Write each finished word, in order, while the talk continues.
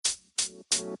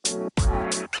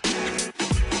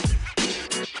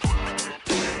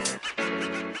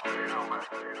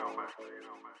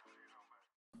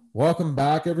Welcome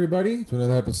back, everybody, to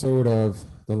another episode of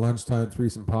the Lunchtime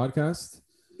Threesome Podcast.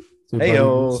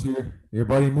 Your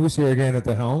buddy Moose here again at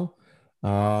the helm.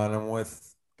 And I'm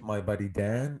with my buddy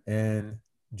Dan and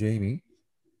Jamie.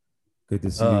 Good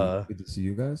to see you. Good to see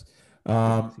you guys.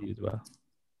 See you as well.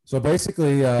 So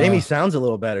basically, Jamie sounds a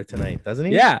little better tonight, doesn't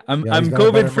he? Yeah, I'm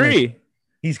COVID free.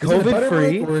 He's COVID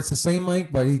free. Or it's the same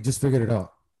mic, but he just figured it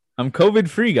out. I'm COVID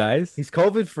free, guys. He's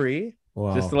COVID free.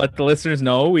 Wow. Just to let the listeners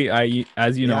know, I had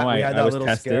I that was little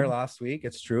tested scare last week.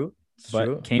 It's true.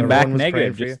 Came back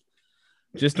negative.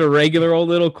 Just a regular old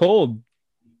little cold.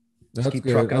 That's keep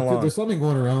good. trucking along. There's something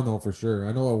going around though, for sure.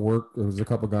 I know at work there's a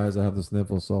couple guys that have the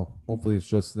sniffles, so hopefully it's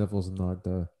just sniffles and not.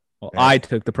 Well, I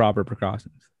took the proper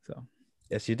precautions, so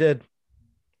Yes, you did.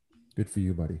 Good for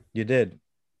you, buddy. You did.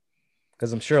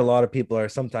 Because I'm sure a lot of people are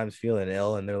sometimes feeling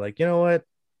ill, and they're like, you know what?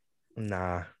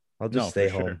 Nah, I'll just stay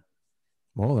home. Sure.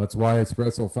 Well, that's why it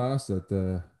spread so fast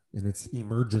in its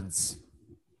emergence.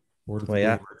 Well,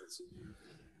 yeah. Emergence.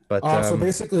 But so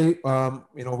basically,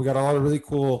 we got a lot of really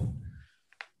cool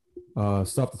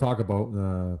stuff to talk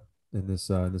about in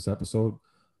this episode.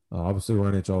 Obviously,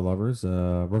 we're NHL lovers.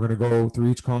 We're going to go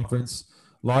through each conference.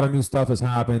 A lot of new stuff has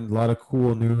happened. A lot of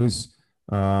cool news.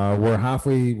 We're a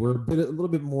little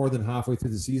bit more than halfway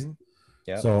through the season.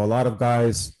 Yeah. So a lot of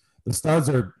guys, the studs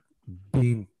are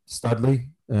being studly,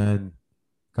 and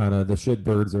kind of the shit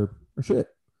birds are shit.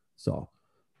 So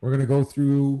we're going to go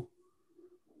through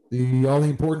all the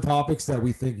important topics that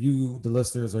we think you, the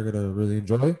listeners, are going to really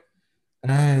enjoy.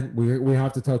 And we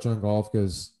have to touch on golf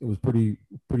because it was pretty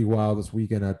wild this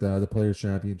weekend at the Players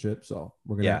Championship. So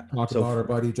we're going to talk about our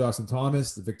buddy Justin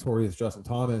Thomas, the victorious Justin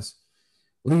Thomas,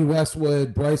 Lee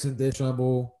Westwood, Bryson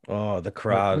DeChambeau. Oh, the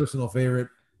crowd. My personal favorite.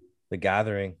 The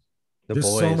gathering. The Just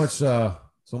boys.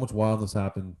 so much wildness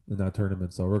happened in that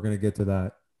tournament. So we're going to get to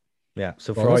that. Yeah.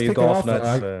 So for all you golf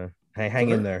nuts, hang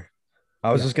in there.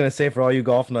 I was just going to say, for all you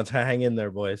golf nuts, hang in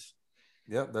there, boys.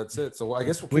 Yep, that's it. So I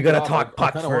guess we got to talk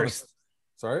puck first.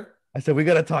 Sorry? I said we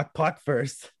got to talk puck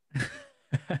first.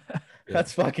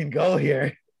 Let's fucking go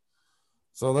here.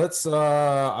 So let's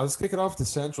kick it off the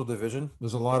Central Division.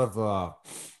 There's a lot of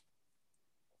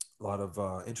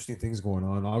interesting things going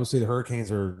on. Obviously, the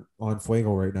Hurricanes are on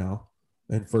fuego right now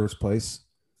in first place.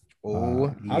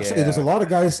 Actually, there's a lot of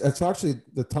guys. It's actually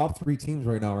the top three teams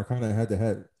right now are kind of head to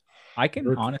head. I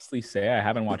can honestly say I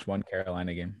haven't watched one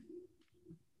Carolina game.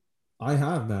 I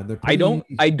have, man. I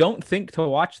don't think to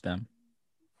watch them.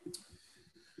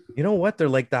 You know what? They're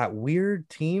like that weird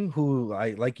team who,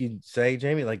 like you say,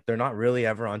 Jamie, like they're not really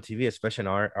ever on TV, especially in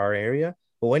our area.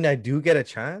 But when I do get a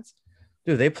chance,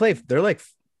 dude,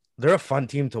 they're a fun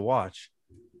team to watch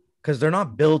because they're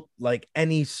not built like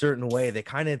any certain way. They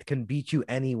kind of can beat you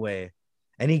anyway.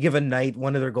 Any given night,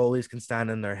 one of their goalies can stand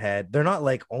in their head. They're not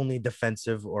like only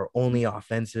defensive or only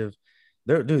offensive.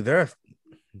 They're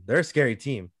a scary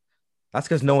team. That's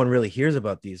because no one really hears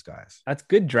about these guys. That's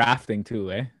good drafting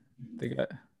too, eh? They got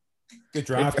good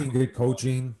drafting, good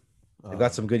coaching. They've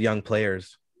got some good young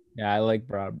players. Yeah, I like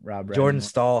Rob Jordan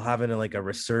Stahl having a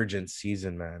resurgent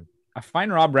season, man. I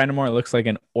find Rob Brandamore looks like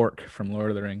an orc from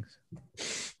Lord of the Rings.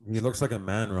 He looks like a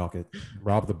man rocket.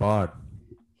 Rob the Bod.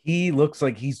 He looks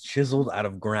like he's chiseled out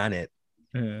of granite.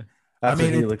 Yeah. That's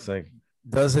what he looks like.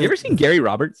 You ever seen Gary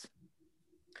Roberts?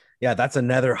 Yeah, that's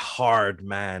another hard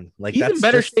man. Like he's in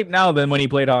better shape now than when he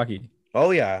played hockey.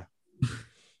 Oh yeah.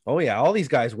 Oh yeah. All these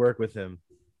guys work with him.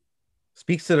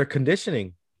 Speaks to their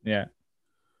conditioning. Yeah.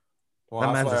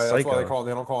 Well, that's why they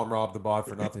don't call him Rob the Bod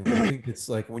for nothing. I think it's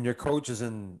like when your coach is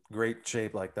in great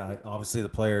shape like that, obviously the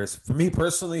players, for me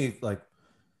personally, like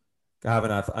having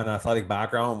an athletic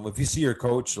background, if you see your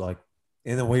coach like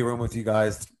in the weight room with you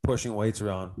guys pushing weights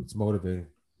around, it's motivating.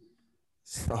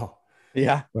 So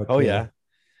yeah. Yeah.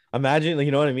 Imagine,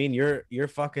 you know what I mean? You're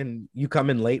fucking, you come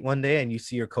in late one day and you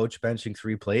see your coach benching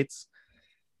 3 plates.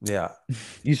 Yeah.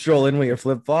 You stroll in with your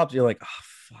flip-flops. You're like, oh,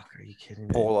 fuck, are you kidding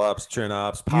me? Pull-ups,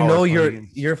 chin-ups, you know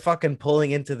you're fucking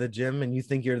pulling into the gym and you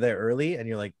think you're there early and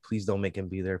you're like, please don't make him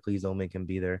be there. Please don't make him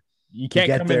be there. You can't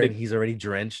get there and he's already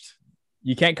drenched.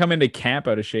 You can't come into camp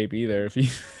out of shape either if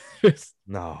he's just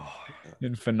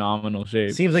in phenomenal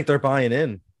shape. Seems like they're buying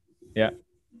in. Yeah.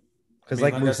 Because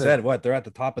like we said, they're at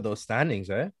the top of those standings,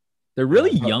 eh? They're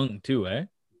really young too, eh?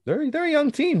 They're a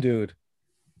young team, dude.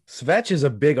 Svech is a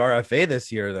big RFA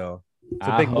this year, though. It's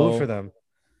a big move for them.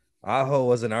 Aho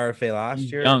was an RFA last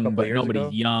year. Young, but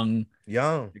nobody's young.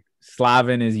 Young.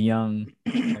 Slavin is young.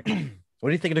 What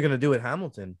do you think they're gonna do at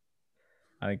Hamilton?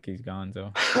 I think he's gone,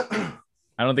 so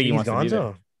I don't think he wants to be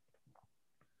there.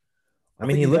 I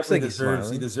mean, he looks like he's deserves.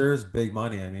 smiling. He deserves big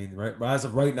money. I mean, right. But as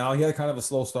of right now, he had kind of a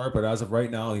slow start, but as of right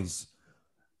now, he's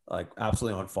like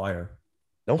absolutely on fire.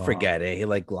 Don't forget it. He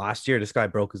like last year, this guy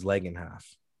broke his leg in half.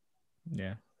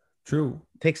 Yeah. True.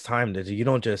 It takes time to. You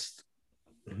don't just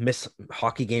miss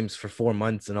hockey games for 4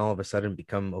 months and all of a sudden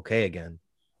become okay again.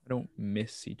 I don't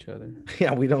miss each other.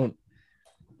 Yeah, we don't.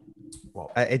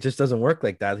 Well, It just doesn't work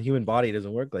like that. The human body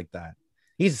doesn't work like that.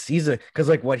 He's a because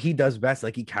like what he does best,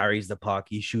 like he carries the puck,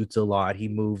 he shoots a lot, he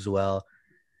moves well.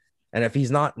 And if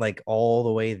he's not like all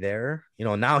the way there,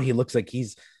 now he looks like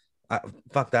he's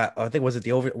fuck that. I think was it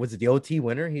the OT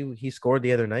winner? He scored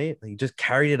the other night. He just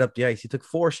carried it up the ice. He took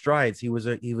 4 strides. He was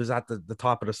at the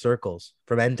top of the circles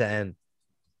from end to end.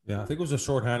 yeah, I think it was a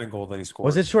shorthanded goal that he scored.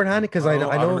 Was it shorthanded? Because I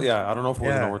know. I don't know if it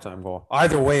was an overtime goal.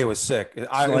 Either way, it was sick. It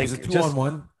was a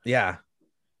 2-on-1. Yeah,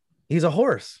 he's a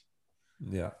horse.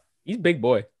 Yeah, He's a big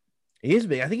boy. He is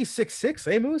big. I think he's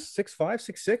 6'6", eh, Moose? 6'5",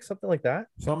 6'6", something like that.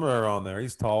 somewhere around there.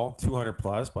 He's tall, 200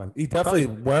 plus, but he definitely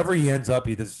wherever he ends up,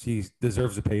 he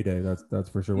deserves a payday. That's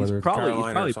for sure. He's Whether probably it's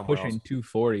Carolina or somewhere pushing else.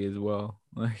 240 as well.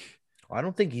 Like, I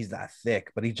don't think he's that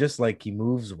thick, but he just like he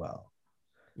moves well.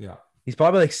 Yeah, He's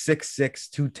probably like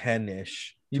 6'6",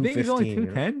 210-ish. you think he's only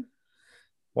 215, 210?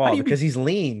 Well, because he's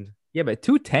lean. Yeah, but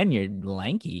 210, you're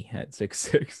lanky at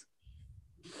 6'6".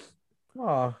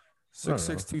 Oh,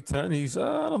 6'6", 210. He's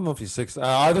I don't know if he's 6.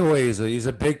 Either way, he's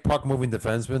a big puck moving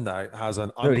defenseman that has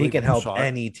an dude, he can help shot.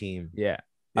 any team. Yeah,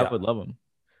 Yeah. I would love him.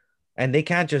 And they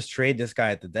can't just trade this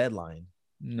guy at the deadline.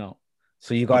 No.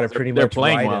 So you got to pretty They're much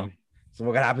playing ride well. him. So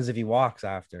what happens if he walks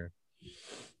after?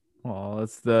 Well,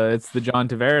 it's the John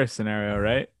Tavares scenario,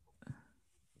 right?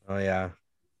 Oh, yeah.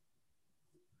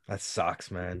 That sucks,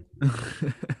 man.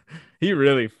 He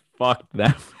really fucked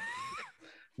them.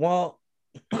 Well,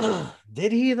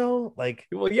 did he though? Like,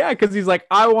 Well, yeah, because he's like,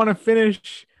 I want to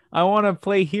finish. I want to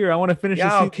play here. I want to finish. the yeah,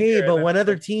 season okay, here. but And when then-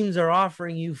 other teams are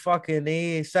offering you fucking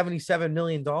 $77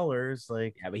 million,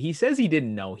 like, yeah, but he says he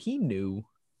didn't know. He knew.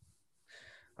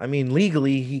 I mean,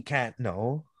 legally he can't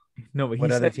know. No, but he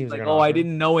What other said, teams are like, gonna oh, I offer?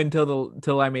 didn't know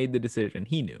until I made the decision.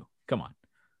 He knew. Come on.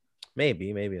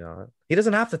 Maybe not. He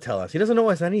doesn't have to tell us. He doesn't owe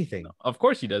us anything. Of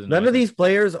course he doesn't. None know of these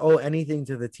players owe anything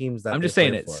to the teams that I'm they just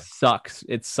saying play it for. sucks.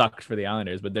 It sucks for the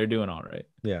Islanders, but they're doing all right.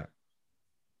 Yeah.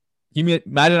 You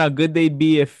imagine how good they'd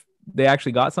be if they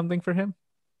actually got something for him?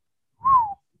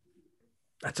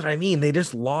 That's what I mean. They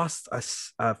just lost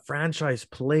a franchise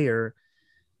player,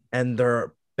 and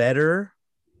they're better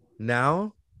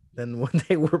now than when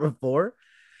they were before.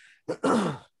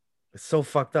 It's so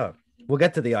fucked up. We'll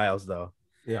get to the Isles though.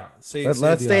 Yeah.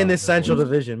 Let's stay in this Central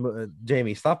Division.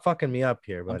 Jamie, stop fucking me up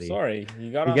here, I'm buddy. sorry.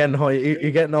 You're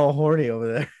getting all horny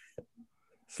over there.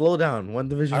 Slow down, one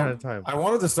division at a time. I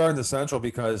wanted to start in the Central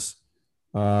because,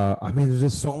 I mean, there's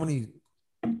just so many.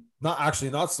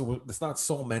 It's not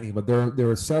so many, but there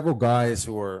are several guys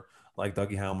who are like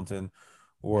Dougie Hamilton,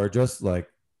 who are just like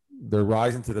they're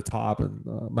rising to the top.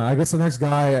 And I guess the next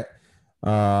guy,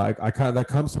 that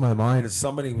comes to my mind is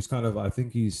somebody who's kind of I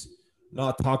think he's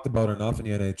not talked about enough in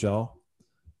the NHL.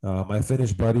 My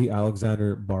Finnish buddy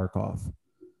Alexander Barkov.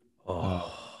 I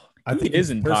think he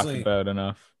isn't talked about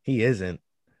enough. He isn't.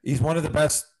 He's one of the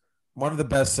best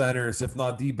centers, if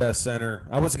not the best center.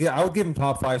 I would give him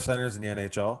top 5 centers in the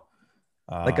NHL.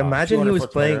 Like imagine he was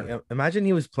 200-foot playing. player. Imagine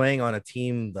he was playing on a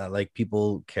team that like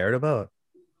people cared about.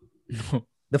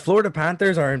 The Florida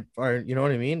Panthers are you know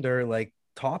what I mean? They're like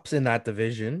tops in that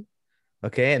division.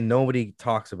 Okay, and nobody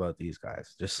talks about these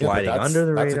guys just sliding under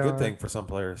the radar. That's a good thing for some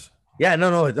players. Yeah,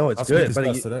 no, it's That's good.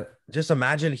 But But just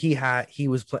imagine he's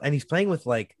playing with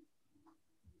like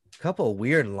a couple of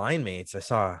weird line mates. I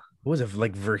saw what was it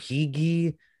like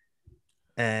Verhege,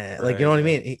 and like you know what I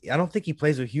mean. I don't think he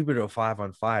plays with Huberto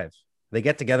 5-on-5. They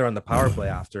get together on the power play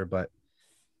after, but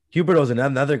Huberto's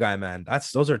another guy, man.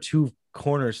 Those are 2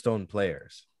 cornerstone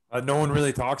players. No one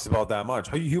really talks about that much.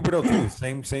 Huberto too,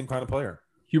 same kind of player.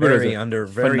 Very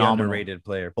phenomenal. underrated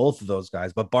player. Both of those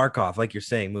guys, but Barkov, like you're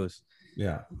saying, Moose.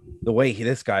 Yeah, The way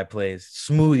this guy plays,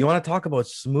 smooth. You want to talk about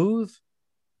smooth,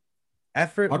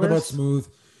 effortless? talk about smooth.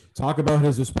 Talk about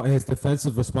his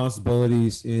defensive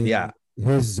responsibilities in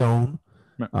his zone.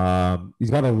 He's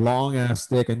got a long ass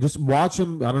stick, and just watch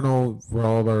him. I don't know for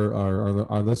all of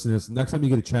our listeners. Next time you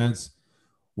get a chance,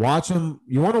 watch him.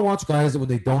 You want to watch guys when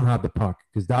they don't have the puck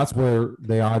because that's where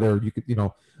they either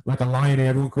like a Line A.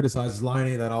 Everyone criticizes Line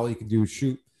A that all he can do is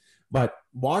shoot, but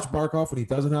watch Barkov when he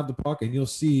doesn't have the puck, and you'll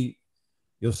see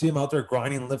him out there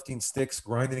grinding, lifting sticks,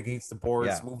 grinding against the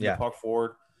boards, moving the puck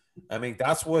forward. I mean,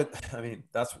 that's good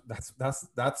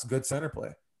center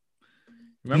play.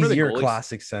 Remember your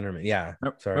classic centerman. Yeah.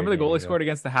 Remember the goal he scored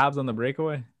against the Habs on the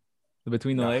breakaway?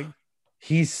 Between the leg?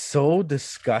 He's so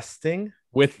disgusting.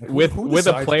 With Like, who with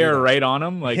a decides to do player that? right on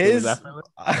him, like it was His, effortless.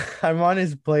 I'm on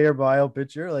his player bio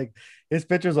picture. Like his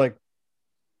picture's like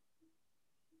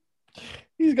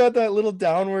he's got that little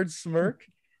downward smirk.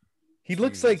 He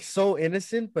looks like Jesus. so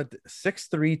innocent, but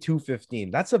 6'3",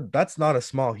 215. That's not a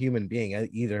small human being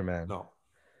either, man. No.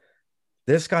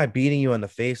 This guy beating you on the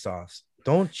face-offs.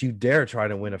 Don't you dare try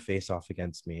to win a face-off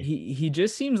against me. He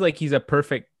just seems like he's a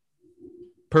perfect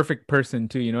person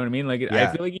too. You know what I mean? Like I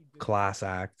Yeah. feel like he Class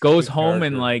act. goes Good home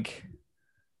and character. like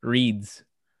reads.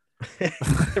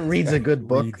 Reads a good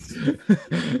book. Reads.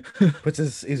 Puts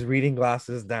his reading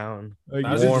glasses down. Like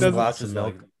Imagine he Warm just just glass doesn't, of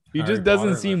watches, milk. he Harry just doesn't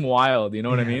Potter, seem like, wild. You know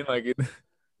what I Yeah. mean? Like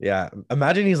Yeah.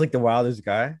 Imagine he's like the wildest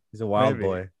guy. He's a wild maybe.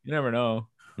 boy. You never know.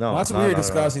 No, well, that's what not we were at all.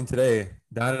 discussing today.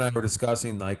 Dan and I were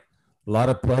discussing like a lot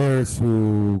of players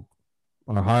who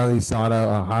are highly sought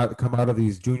out, come out of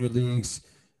these junior leagues,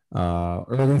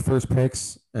 early first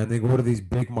picks, and they go to these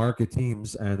big market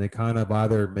teams, and they kind of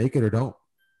either make it or don't,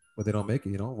 but they don't make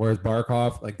it. Whereas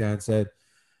Barkov, like Dan said,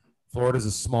 Florida's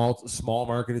a small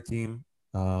marketed team.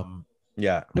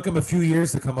 Yeah. Took him a few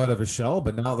years to come out of his shell,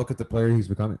 but now look at the player he's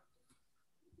becoming.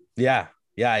 Yeah,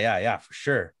 for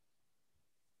sure.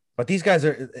 But these guys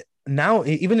are now,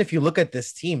 even if you look at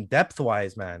this team depth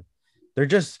wise, man, they're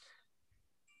just,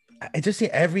 I just see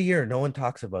every year no one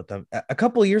talks about them. A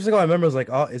couple of years ago, I remember it was like,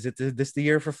 oh, is it this the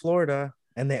year for Florida?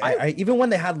 And I even when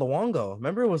they had Luongo,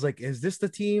 remember it was like, is this the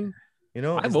team? Is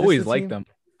I've this always the liked team? them.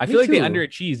 I Me feel like they too.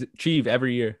 underachieve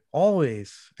every year.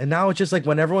 Always. And now it's just like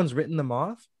when everyone's written them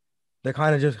off, they're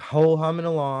kind of just humming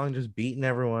along, just beating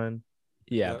everyone.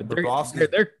 Yeah, Yeah, but Bobrovsky's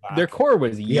their back. core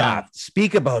was young. Yeah,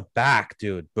 speak about back,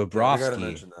 dude. I gotta Bobrovsky.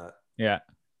 mention that. Yeah.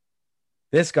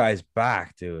 This guy's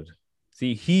back, dude.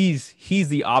 See, he's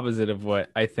the opposite of what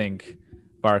I think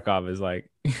Barkov is like.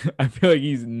 I feel like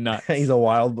he's nuts. He's a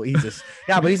wild boy. He's just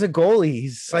but he's a goalie.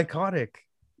 He's psychotic.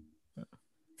 I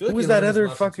feel like Who was he that learned his other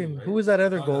lesson fucking? too, right? Who was that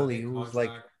other Oh, no, goalie Nick who was Kozak. like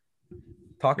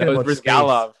That talking was about Bruce space?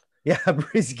 Galov. Yeah,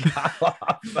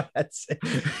 Brizgalov. That's it.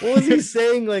 What was he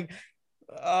saying? Like,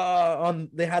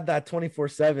 they had that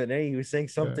 24/7. Hey, he was saying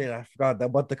something. I forgot that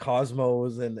about the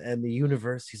cosmos and the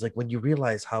universe. He's like, when you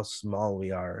realize how small we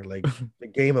are, like the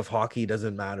game of hockey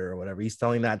doesn't matter or whatever. He's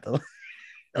telling that to,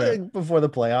 like, before the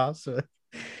playoffs.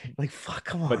 Like, fuck,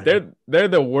 come on. But they're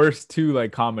the worst two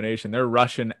like combination. They're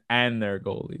Russian and they're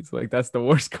goalies. Like that's the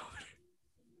worst combination.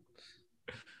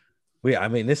 I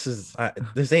mean, this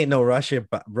ain't no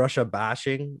Russia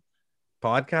bashing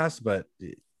podcast, but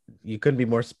you couldn't be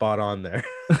more spot on there.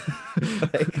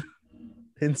 Like,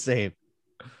 insane.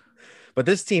 But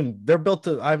this team, they're built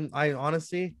to. I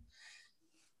honestly,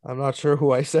 I'm not sure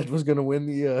who I said was gonna win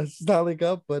the Stanley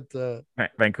Cup, but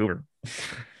Vancouver.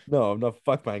 no,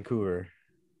 fuck Vancouver.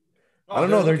 Oh, I don't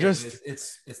know. They're looking- just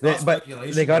it's they, not but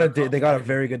speculation. they got They're a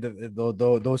very good.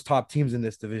 Those top teams in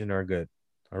this division are good,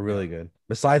 are really good.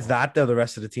 Besides that, though, the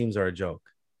rest of the teams are a joke.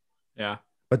 Yeah.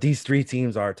 But these three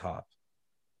teams are top.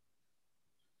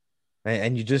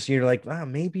 And you're like,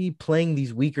 maybe playing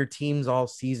these weaker teams all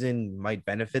season might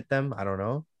benefit them. I don't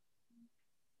know.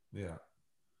 Yeah.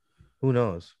 Who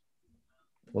knows?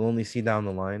 We'll only see down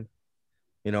the line.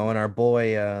 And our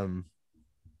boy,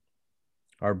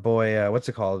 what's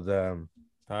it called?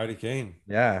 Patty Kane.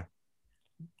 Yeah,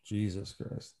 Jesus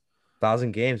Christ.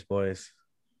 1,000 games, boys.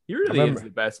 He really remember- is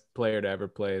the best player to ever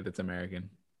play that's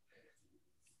American.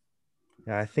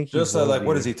 Yeah, I think Just will like, be.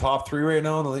 what is he, top 3 right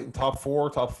now in the league? Top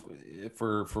 4,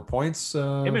 for points?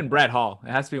 Him and Brett Hall. It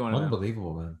has to be one of them.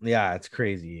 Unbelievable, man. Yeah, it's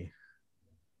crazy.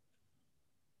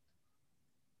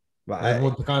 But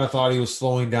Everyone kind of thought he was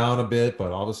slowing down a bit,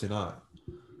 but obviously not.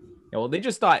 Yeah, well, they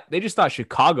just thought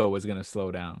Chicago was gonna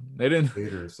slow down. They didn't.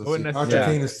 Leaders. Wouldn't Let's see. Patrick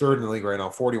necessarily- Kane is 3rd in the league right now,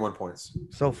 41 points.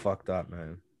 so fucked up,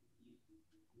 man.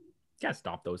 Can't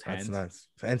stop those That's hands. nuts.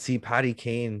 And see, Patty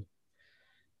Kane,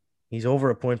 he's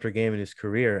over a point per game in his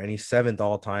career, and he's 7th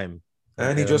all time.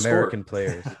 And he in just American scored.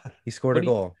 players. He scored a But he-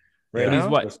 goal. Right but he's now,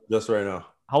 what? Just right now.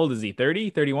 How old is he?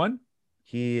 30, 31?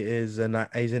 he is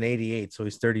he's an 88, so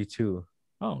he's 32.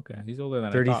 Oh, okay. He's older than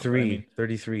I thought, but 33, I mean,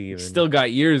 33 even. he's still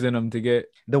got years in him to get.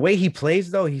 The way he plays,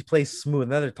 though, he plays smooth.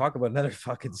 Talk about another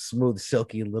fucking smooth,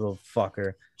 silky little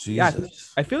fucker. Yeah,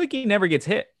 Jesus. I feel like he never gets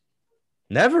hit.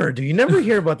 Never. Do you never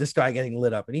hear about this guy getting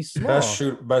lit up? And he's small. Best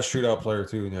shootout player,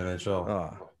 too, in the NHL.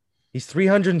 Oh. He's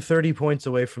 330 points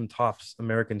away from top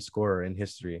American scorer in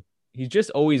history. He's just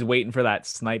always waiting for that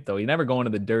snipe, though. He's never going to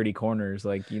the dirty corners.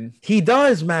 Like He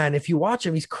does, man. If you watch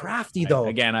him, he's crafty, though.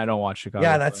 Again, I don't watch Chicago.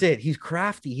 Yeah, that's it. He's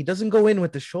crafty. He doesn't go in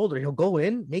with the shoulder. He'll go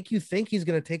in, make you think he's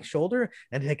gonna take shoulder,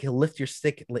 and like he'll lift your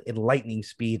stick in lightning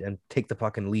speed and take the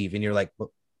puck and leave. And you're like,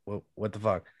 what the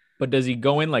fuck? But does he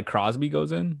go in like Crosby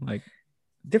goes in? Like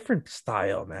different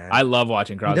style, man. I love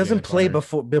watching Crosby. He doesn't in the play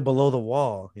corner. below the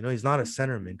wall. You know, he's not a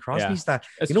centerman. Crosby's that.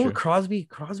 That's You know true. what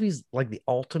Crosby's like the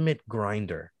ultimate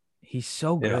grinder. He's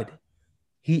so Yeah.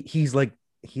 good. He's like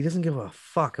he doesn't give a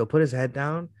fuck. He'll put his head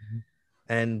down.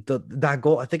 And that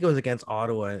goal, I think it was against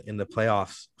Ottawa in the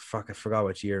playoffs. Fuck, I forgot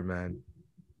which year, man.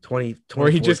 20,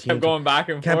 Where he just 2014. kept going back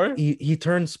and forth. He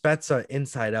turned Spezza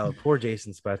inside out. Poor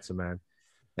Jason Spezza, man.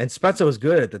 And Spezza was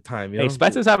good at the time. You know? Hey,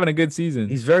 Spezza's having a good season.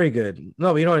 He's very good.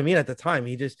 No, but you know what I mean? At the time,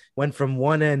 he just went from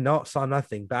one end, no, saw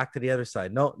nothing, back to the other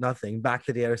side. No, nothing, back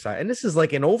to the other side. And this is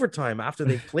like in overtime after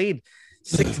they played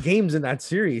 6 games in that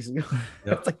series.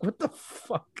 It's like, what the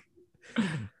fuck?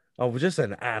 Oh, just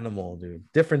an animal,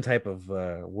 dude. Different type of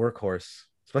workhorse,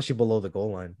 especially below the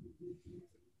goal line.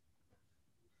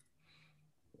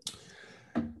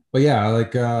 But yeah,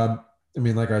 like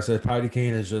like I said, Patty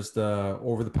Kane is just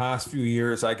over the past few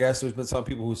years. I guess there's been some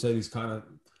people who said he's kind of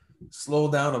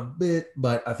slowed down a bit,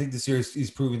 but I think this year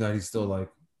he's proving that he's still like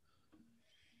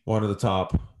one of the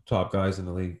top guys in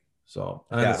the league. So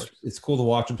and it's cool to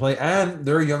watch him play. And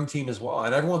they're a young team as well.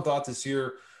 And everyone thought this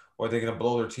year, are they going to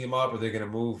blow their team up? Are they going to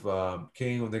move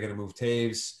King? Are they going to move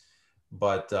Taves?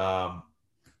 But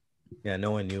yeah,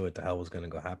 no one knew what the hell was going to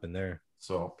go happen there.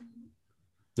 So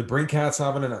the Brinkhat's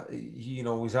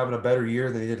he's having a better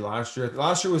year than he did last year.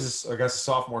 Last year was, I guess, a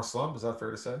sophomore slump. Is that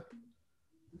fair to say?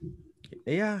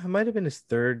 Yeah, it might have been his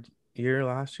 3rd year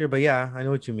last year, but yeah, I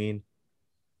know what you mean.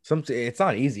 It's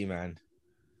not easy, man.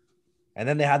 And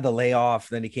then they had the layoff.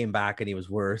 Then he came back and he was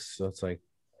worse. So it's like,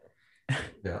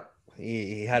 yeah,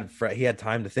 he had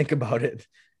time to think about it.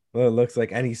 Well, it looks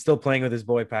like, and he's still playing with his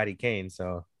boy Patty Kane.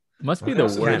 So it must be the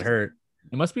worst. Can't hurt.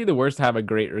 It must be the worst to have a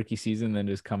great rookie season than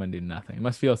just come and do nothing. It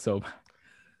must feel so bad.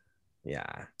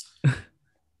 Yeah.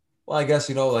 Well, I guess,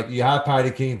 like you have Patty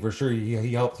Kane for sure.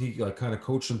 He helped, kind of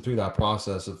coached him through that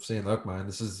process of saying, look, man,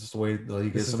 this is just the way the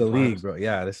league is. This is the league, bro.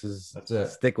 Yeah, that's it.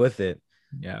 Stick with it.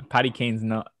 Yeah, Patty Kane's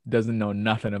doesn't know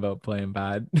nothing about playing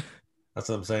bad. That's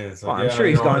what I'm saying. It's I'm sure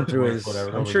he's gone through his.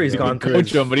 I'm sure he's gone through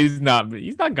coach him, but he's not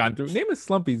gone through. Name a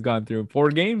slump he's gone through. 4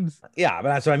 games. Yeah, but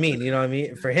that's what I mean. You know what I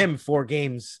mean? For him, 4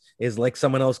 games is like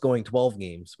someone else going 12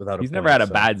 games without. He's never had a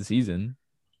bad season.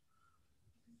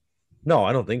 No,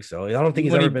 I don't think so. I don't think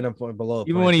he's ever been a point below.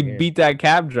 Even when he beat that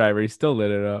cab driver, he still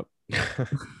lit it up.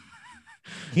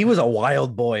 He was a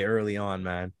wild boy early on,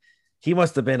 man. He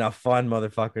must have been a fun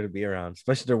motherfucker to be around,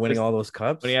 especially they're winning all those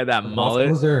cups. When he had that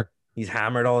mullet, he's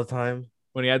hammered all the time.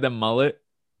 When he had the mullet,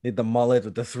 with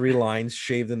the 3 lines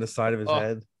shaved in the side of his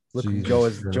head. Look, Joe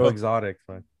Exotic.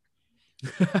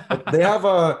 They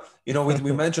have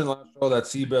we mentioned last show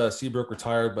that Seabrook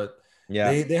retired, but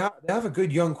yeah, they have a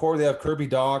good young core. They have Kirby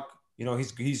Doc.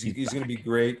 He's going to be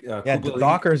great.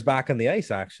 Docker's back on the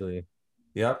ice actually.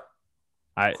 Yep.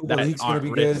 That's going to be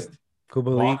good.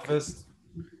 Kubalik.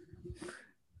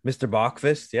 Mr.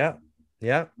 Bachfist, yeah. He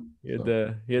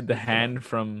had the hand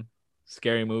from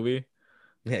Scary Movie.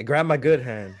 Yeah, grab my good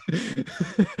hand.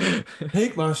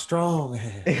 Take my strong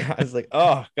hand. Yeah, I was like,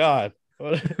 oh god,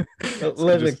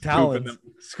 living talent,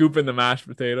 scooping the mashed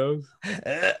potatoes.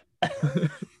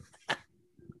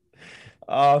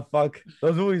 Oh fuck,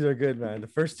 those movies are good, man. The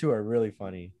first 2 are really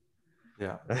funny.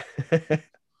 Yeah.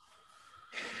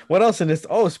 What else in this?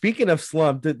 Oh, speaking of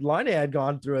slump, Line had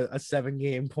gone through a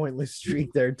 7-game pointless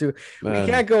streak there too. Man.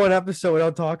 We can't go an episode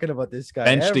without talking about this guy.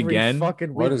 Benched again.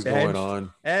 Fucking week, what is going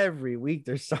on? Every week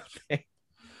there's something.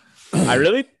 I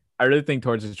really think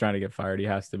Torch is trying to get fired. He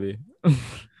has to be.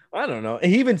 I don't know.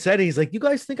 He even said, he's like, you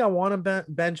guys think I want to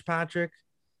bench Patrick?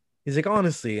 He's like,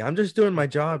 honestly, I'm just doing my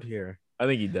job here. I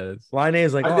think he does. Line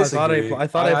is like, I thought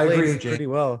I played pretty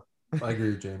well. I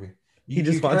agree with Jamie. He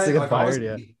just wants to get fired.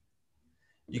 Yeah.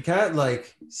 You can't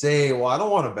say, well, I don't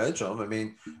want to bench him. I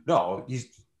mean, no,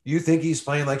 you think he's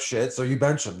playing like shit, so you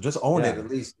bench him. Just own it at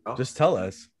least. Just tell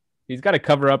us. He's got to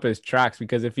cover up his tracks,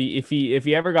 because if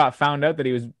he ever got found out that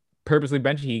he was purposely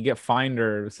benching, he'd get fined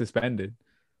or suspended.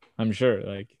 I'm sure.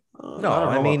 No,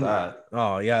 I mean,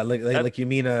 oh yeah, like you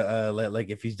mean like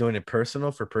if he's doing it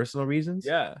for personal reasons?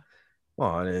 Yeah.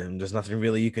 Well, there's nothing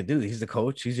really you can do. He's the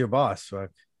coach. He's your boss.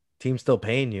 Team's still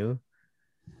paying you.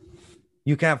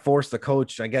 You can't force the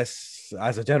coach. I guess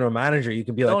as a general manager, you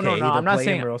can be like, "Hey, I'm not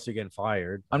saying, or else you're getting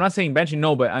fired." I'm not saying benching,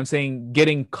 no, but I'm saying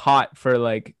getting caught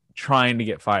for trying to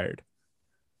get fired.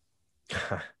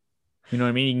 You know what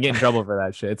I mean? You can get in trouble for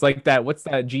that shit. It's like that. What's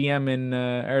that GM in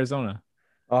Arizona?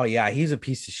 Oh yeah, he's a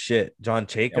piece of shit, John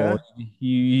Chayka.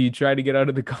 He tried to get out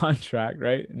of the contract,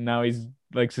 right? And now he's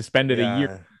suspended a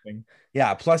year.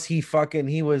 Yeah. Plus, he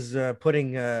was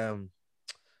putting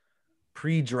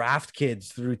pre-draft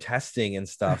kids through testing and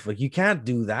stuff. You can't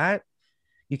do that.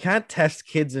 You can't test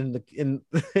kids in the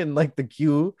in like the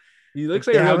queue. He looks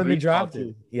They like a real haven't been grease ball, drafted.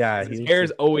 too. Yeah, His he hair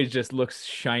looks always just looks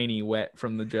shiny, wet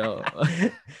from the gel.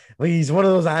 like, well, he's one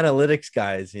of those analytics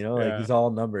guys, you know, like Yeah. he's all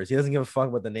numbers. He doesn't give a fuck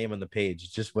about the name on the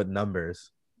page, just with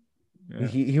numbers. Yeah.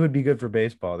 He would be good for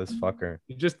baseball, this fucker.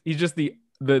 He's just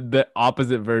the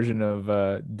opposite version of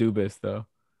Dubas, though.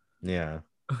 Yeah.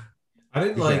 I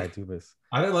didn't Yeah, like Dubas.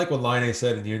 I didn't like what Line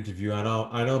said in the interview. I know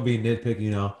I'm being nitpicky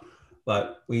now,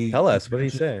 but Tell us, what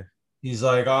did he say? He's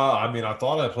like, I mean, I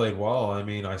thought I played well. I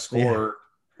mean, I scored,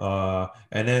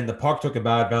 and then the puck took a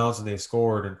bad bounce and they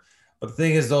scored. And but the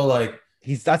thing is, though, like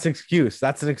That's an excuse.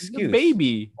 That's an He's a excuse.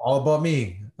 baby. all about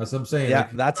me. That's what I'm saying. Yeah,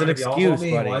 Like, that's an trying to be all excuse, about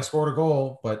me. buddy. Well, I scored a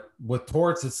goal, but with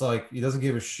Torts, it's like he doesn't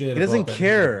give a shit. He doesn't about that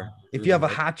care name. if you have a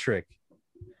hat trick.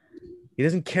 He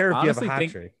doesn't care if you have a Honestly, hat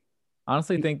trick.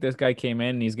 Honestly, think this guy came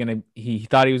in and he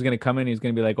thought he was gonna come in. He's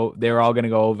gonna be like, oh, they were all gonna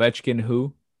go Ovechkin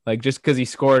who? Like just because he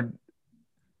scored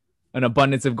an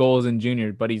abundance of goals in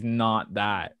junior, but he's not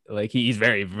that. Like he's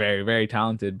very, very, very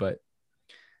talented, but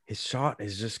His shot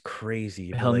is just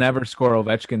crazy. he'll never score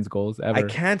Ovechkin's goals ever. I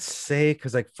can't say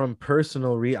because like from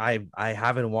personal I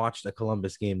haven't watched a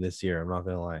Columbus game this year. I'm not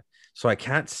gonna lie, so I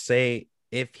can't say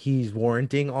if he's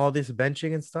warranting all this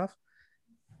benching and stuff.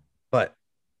 But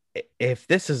if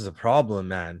this is a problem,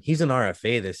 man, he's an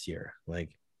RFA this year. Like,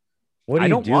 what do I you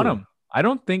don't do? want him.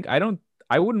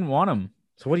 I wouldn't want him.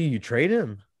 So what do you trade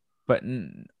him? But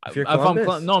If you're Columbus?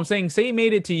 I'm saying say he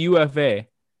made it to UFA.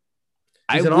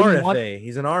 He's an RFA.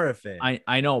 He's an RFA.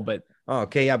 I know, but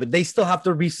Okay, yeah, but they still have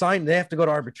to resign. They have to go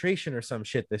to arbitration or some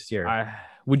shit this year.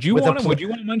 would you With a want him? Would you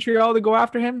want Montreal to go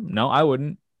after him? No, I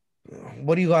wouldn't.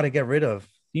 What do you got to get rid of?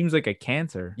 Seems like a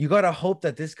cancer. You got to hope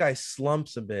that this guy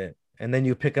slumps a bit, and then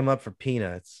you pick him up for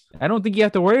peanuts. I don't think you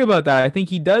have to worry about that. I think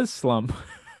he does slump.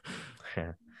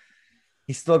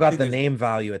 He's still got the name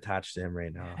value attached to him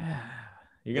right now.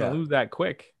 You're gonna lose that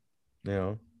quick. You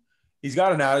know, He's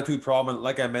got an attitude problem,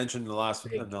 like I mentioned in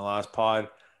the last pod.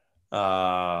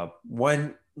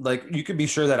 When like you can be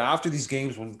sure that after these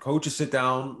games, when coaches sit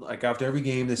down, like after every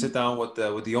game, they sit down with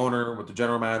the owner, with the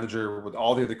general manager, with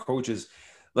all the other coaches.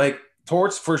 Like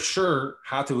Torts for sure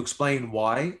had to explain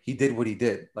why he did what he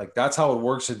did. Like that's how it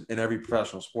works in every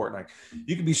professional sport. Like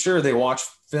you can be sure they watch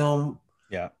film.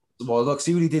 Yeah. Well, look,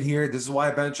 see what he did here. This is why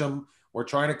I bench him. We're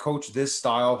trying to coach this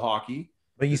style of hockey.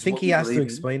 but you This is think what he we has to believe in.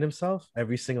 explain himself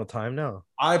every single time now?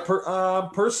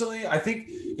 Personally, I think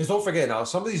because don't forget now,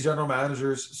 some of these general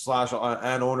managers /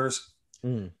 and owners,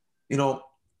 you know,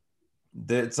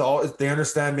 it's all they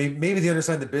understand. Maybe they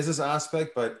understand the business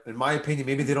aspect, but in my opinion,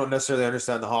 maybe they don't necessarily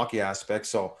understand the hockey aspect.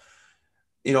 So,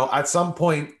 you know, at some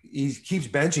point he keeps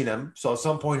benching him. So at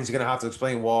some point he's going to have to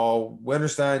explain. Well, we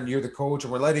understand you're the coach,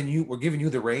 and we're giving you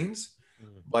the reins.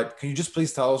 But can you just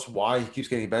please tell us why he keeps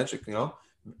getting benched? You know,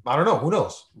 I don't know. Who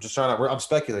knows? I'm just I'm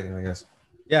speculating, I guess.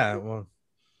 Yeah, well,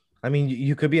 I mean,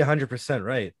 you could be 100%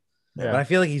 right, Yeah. but I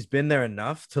feel like he's been there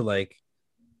enough to like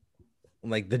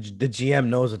the GM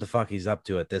knows what the fuck he's up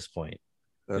to at this point.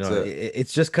 That's you know, it.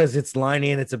 It's just because it's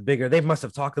Liney and it's a bigger. They must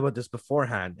have talked about this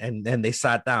beforehand, and they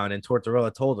sat down and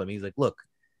Tortorella told him, he's like, "Look,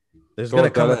 there's gonna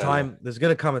come a time. There's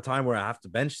gonna come a time where I have to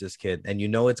bench this kid, and you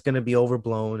know it's gonna be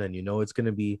overblown, and you know it's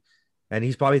gonna be." And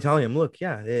he's probably telling him, "Look,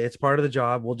 yeah, it's part of the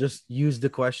job. We'll just use the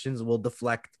questions. We'll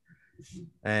deflect,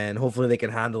 and hopefully they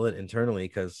can handle it internally.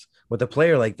 Because with a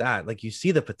player like that, like you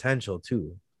see the potential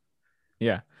too."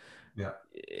 Yeah. Yeah.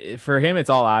 For him, it's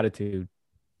all attitude.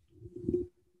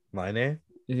 Line.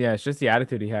 Yeah, it's just the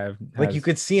attitude he has. Like you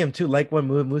could see him too, like what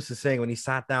Moose is saying when he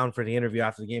sat down for the interview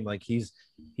after the game. Like he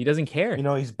doesn't care. you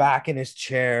know, he's back in his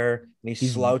chair and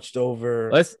he's slouched over,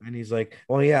 and he's like,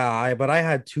 "Well, yeah, but I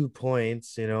had 2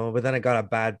 points, you know, but then I got a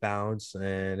bad bounce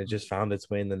and it just found its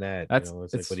way in the net." It's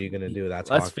like, what are you gonna do? That's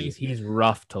let's hockey. face, he's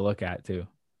rough to look at too.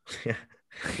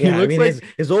 Yeah, I looks mean, like-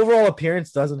 his overall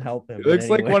appearance doesn't help him. It looks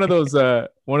like anyway. one of those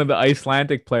one of the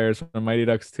Icelandic players from Mighty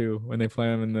Ducks 2 when they play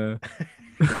him in the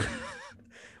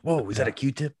Whoa, was that a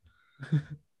Q-tip?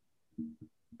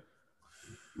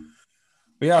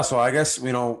 But yeah, so I guess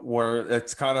where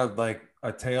it's kind of like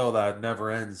a tale that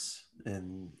never ends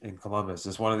in Columbus.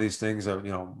 It's one of these things that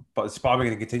but it's probably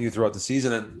going to continue throughout the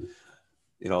season, and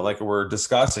like we're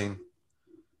discussing,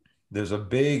 there's a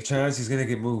big chance he's going to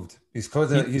get moved. He's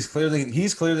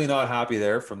clearly not happy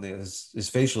there from his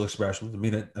facial expressions.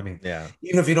 I mean, Yeah,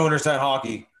 even if you don't understand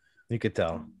hockey, you could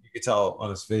tell. you could tell on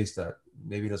his face that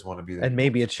maybe he doesn't want to be there. And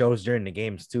maybe it shows during the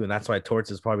games too. And that's why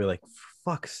Torts is probably like,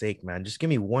 for fuck's sake, man, just give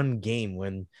me one game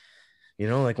when,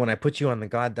 like when I put you on the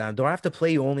goddamn, do I have to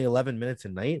play you only 11 minutes a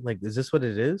night? Like, is this what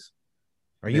it is?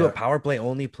 Are you a power play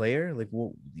only player? Like,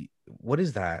 what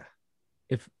is that?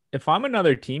 if I'm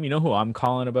another team, you know who I'm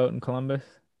calling about in Columbus?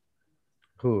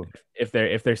 Who? If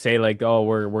they're say like, oh,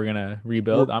 we're gonna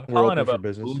rebuild. I'm We're calling open for about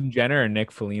business. Boone Jenner and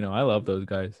Nick Foligno. I love those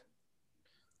guys.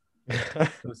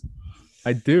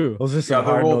 I do. Those are some Yeah,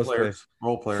 they're hard role nosed players. players.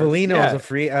 Role players. Foligno is Yeah.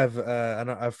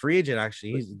 a free agent.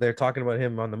 Actually, they're talking about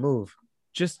him on the move.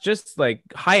 Just like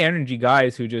high energy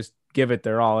guys who just give it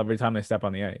their all every time they step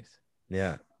on the ice.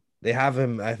 Yeah, they have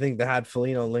him. I think they had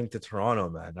Foligno linked to Toronto.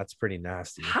 Man, that's pretty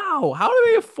nasty. How do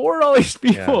they afford all these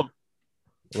people?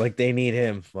 Like they need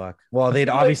him. Fuck. Well, they'd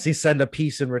obviously send a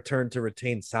piece in return to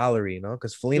retain salary, you know,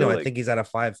 because Foligno, Like, I think he's at a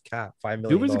 $5 million.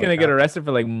 Dude was gonna get arrested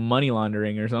for like money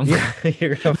laundering or something. Yeah,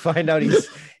 you're gonna find out he's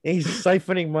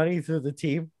siphoning money through the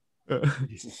team.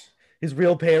 His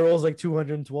real payroll is like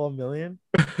 212 million.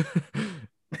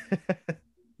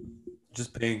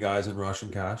 Just paying guys in Russian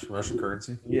cash, Russian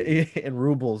currency. Yeah, in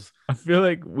rubles. I feel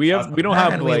like we don't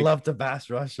have We like love to bash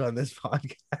Russia on this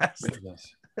podcast.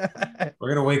 We're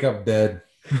gonna wake up dead.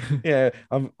 Yeah.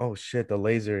 Oh shit, the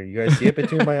laser. You guys see it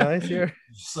between my eyes here?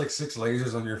 Just like 6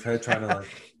 lasers on your head trying to like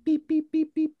Beep beep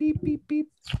beep beep beep beep beep.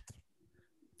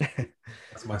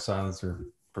 that's my silencer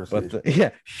But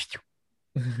yeah.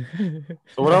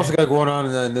 So what else we got going on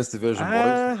in this division,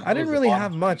 boys? I didn't really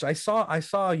have much. I saw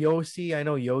Yossi. I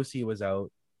know Yossi was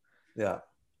out. Yeah.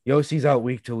 Yossi's out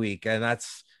week to week, and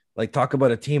that's like talk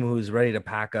about a team who's ready to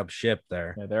pack up ship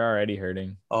there. Yeah, they're already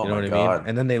hurting. Oh You know my what god. I mean?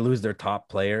 And then they lose their top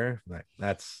player. Like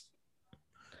that's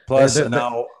Plus they're-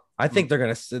 now I think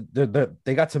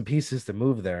they got some pieces to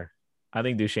move there. I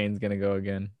think Duchesne's gonna go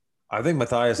again. I think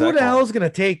Matthias Who the Ekholm- hell's gonna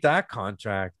take that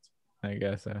contract? I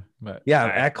guess. But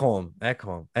Yeah,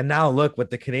 Ekholm. And now look with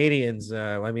the Canadians.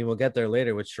 I mean, we'll get there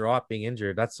later with Sherratt being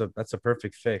injured. That's a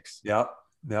perfect fix. Yep.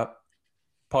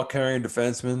 Puck carrying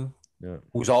defenseman, Yeah.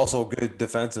 who's also good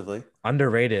defensively,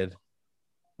 Underrated.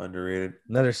 underrated.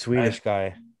 Another Swedish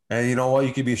guy. And you know what?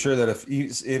 You can be sure that if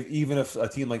even if a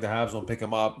team like the Habs don't pick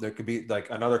him up, there could be like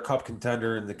another cup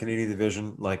contender in the Canadian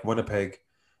division, like Winnipeg,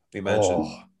 we mentioned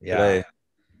today.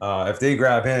 If they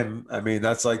grab him, I mean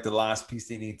that's like the last piece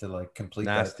they need to like complete.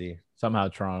 Nasty. somehow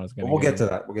Toronto's But gonna. we'll get to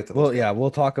that. Well, yeah,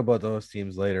 we'll talk about those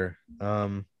teams later.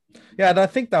 Yeah, I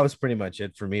think that was pretty much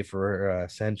it for me for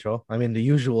Central. I mean, the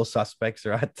usual suspects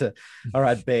are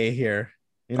at bay here.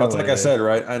 You know, That's like I said,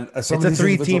 right? And some It's of a these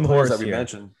three-team individual players horse that we here.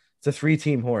 mentioned. It's a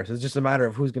 3-team horse. It's just a matter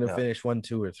of who's going to finish 1,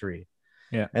 2, or 3.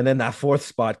 Yeah, and then that 4th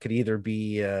spot could either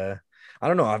be I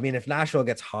don't know. I mean, if Nashville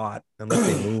gets hot, unless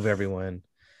they move everyone,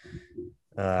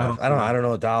 I don't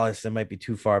know. Dallas, it might be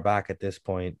too far back at this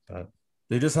point, but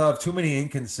They just have too many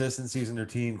inconsistencies in their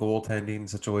team goaltending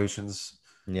situations.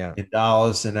 yeah, In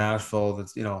Dallas and Nashville,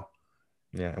 that's yeah.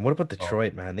 And what about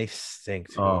Detroit, man? They stink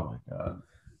too. oh my god.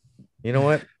 You know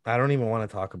what? I don't even want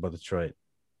to talk about Detroit.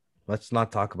 Let's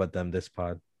not talk about them this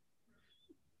pod.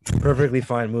 Perfectly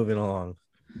fine moving along.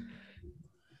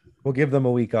 We'll give them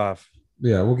a week off.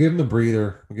 Yeah, we'll give them a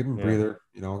breather. We'll give them a Yeah.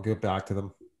 breather. Get back to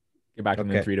them. get back to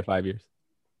them in 3 to 5 years.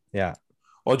 Yeah.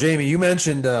 Well, Jamie, you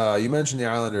mentioned the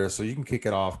Islanders, so you can kick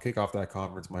off that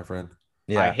conference, my friend.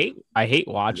 Yeah. I hate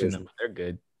watching them. But they're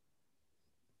good.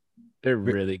 They're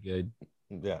really good.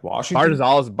 Yeah. Washington.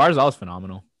 Barzal's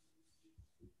phenomenal.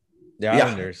 The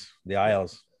Islanders, the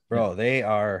Isles, bro, they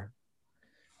are.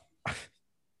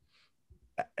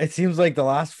 It seems like the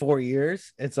last 4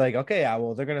 years, it's like, okay, yeah,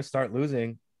 well, they're going to start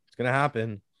losing. It's going to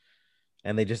happen.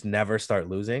 And they just never start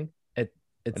losing. It's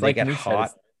And like they get Moose said,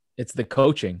 hot. It's the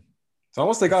coaching. It's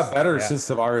almost they got better Yeah. since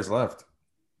Tavares left.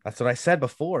 That's what I said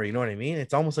before. You know what I mean?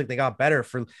 It's almost like they got better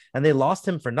and they lost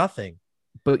him for nothing.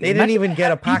 But They didn't even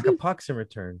get a pack of pucks in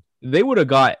return. They would have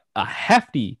got a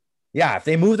hefty, Yeah, if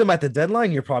they moved them at the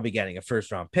deadline, you're probably getting a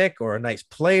 1st-round pick or a nice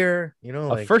player. You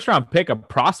know, a first round pick, a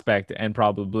prospect, and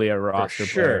probably a roster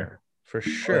player. For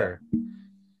sure.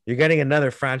 You're getting another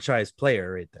franchise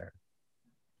player right there.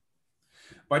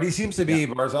 But he seems to be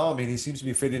Barzal. I mean, he seems to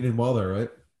be fitting in well there, right?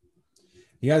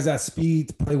 He has that speed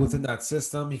to play within that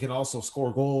system. He can also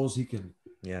score goals. He can.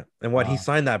 Yeah. And he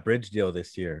signed that bridge deal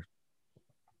this year.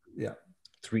 Yeah.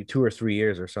 2 or 3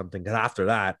 years or something. Because after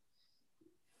that,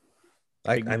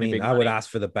 Big I would money. ask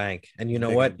for the bank. And you know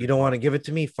Big what? money. You don't want to give it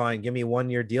to me? Fine. Give me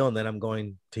 1-year deal and then I'm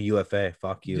going to UFA.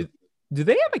 Fuck you. Do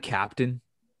they have a captain?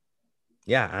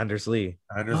 Yeah, Anders Lee.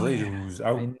 Anders Lee, who's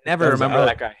out I never That was remember out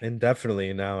that guy.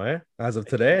 Indefinitely now, eh? As of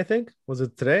today, I think. Was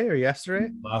it today or yesterday?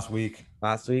 last week.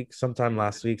 Last week? Sometime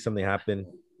last week, something happened.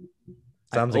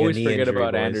 I Sounds like a always knee forget injury,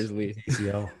 about boys. Anders Lee.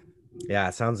 ACL. Yeah,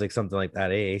 it sounds like something like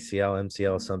that. ACL,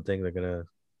 MCL, something. They're gonna.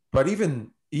 But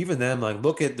even them, like,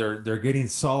 look at they're getting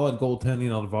solid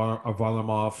goaltending on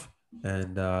Varlamov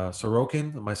and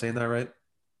Sorokin. Am I saying that right?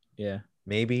 Yeah,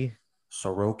 Maybe.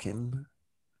 Sorokin.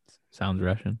 sounds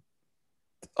Russian.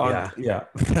 Yeah. Yeah.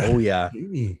 Oh yeah.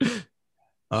 Jamie.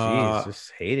 Jeez,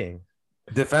 just hating.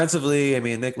 Defensively, I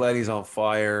mean, Nick Leddy's on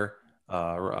fire.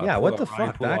 Yeah, what the Ryan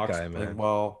fuck, that Pulak's guy, playing man.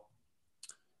 well.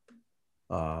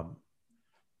 Um,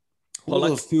 who are Polak.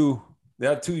 those two? They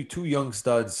have two young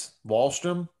studs.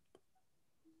 Wallstrom,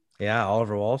 Yeah,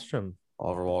 Oliver Wahlstrom.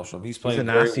 Oliver Wallstrom. He's He's playing a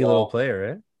very nasty well. little player,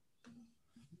 right?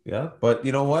 Yeah, but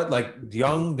you know what? Like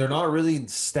young, they're not really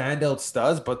standout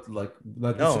studs, but like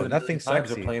we No, said a nothing million times, they're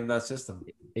sexy. playing in that system.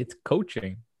 It's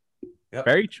coaching. Yep.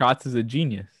 Barry Trotz is a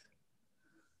genius.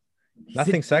 He's a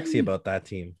Nothing sexy genius. about that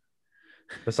team.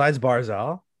 Besides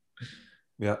Barzal,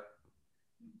 Yeah.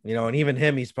 and even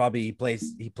him, he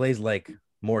plays like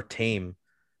more tame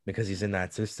because he's in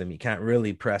that system. He can't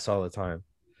really press all the time.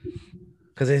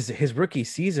 Because his rookie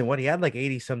season, he had like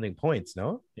 80 something points,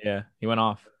 no? Yeah, he went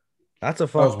off. That's a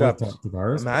That was fucked up. with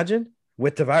Tavares. Imagine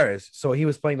with Tavares. So he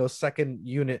was playing those second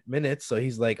unit minutes. So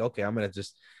he's like, okay, I'm gonna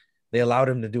just. They allowed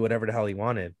him to do whatever the hell he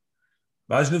wanted.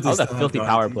 Imagine if That was a still had filthy Johnny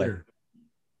power play. Teeter.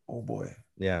 Oh boy.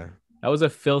 Yeah, That was a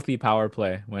filthy power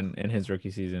play when in his rookie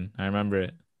season. I remember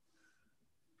it.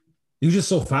 He was just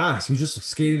so fast. He was just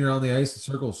skating around the ice in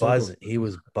circles. buzzing. He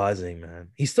was buzzing, man.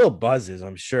 He still buzzes,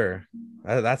 I'm sure.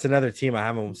 That's another team I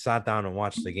haven't sat down and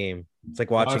watched the game. It's like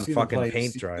watching fucking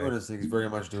paint dry. Doing this thing. He's very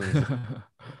much doing this.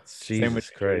 Same with Jesus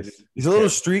Christ. He's a little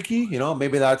streaky,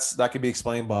 maybe that could be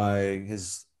explained by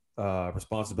his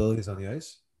responsibilities on the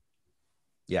ice.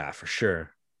 Yeah, for sure.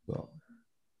 So,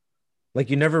 Like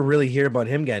you never really hear about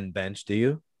him getting benched, do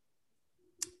you?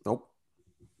 nope.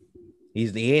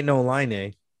 He ain't no line,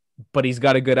 eh? But he's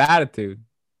got a good attitude.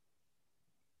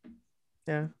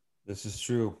 Yeah. This is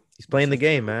true. He's playing the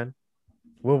game, man.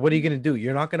 Well, what are you gonna do?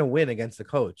 You're not gonna win against the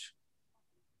coach.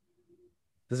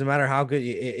 Doesn't matter how good.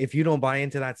 If you don't buy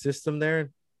into that system,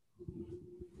 there,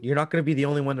 you're not gonna be the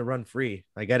only one to run free.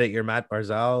 I get it. You're Matt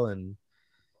Barzal,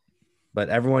 but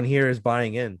everyone here is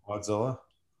buying in. Godzilla.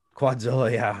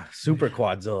 Quadzilla, yeah, super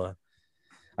Quadzilla.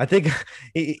 I think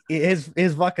his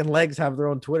fucking legs have their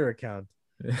own Twitter account.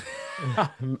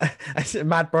 I said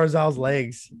Matt Barzal's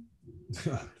legs.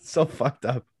 So fucked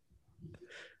up.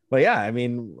 But yeah, I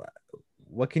mean,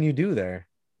 what can you do there?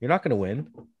 You're not going to win.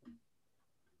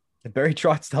 If Barry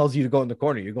Trotz tells you to go in the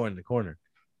corner, you're going in the corner.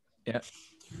 Yeah.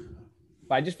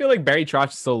 But I just feel like Barry Trotz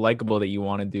is so likable that you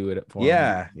want to do it for him.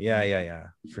 Yeah,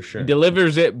 for sure. He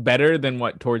delivers it better than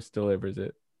what Torts delivers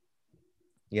it.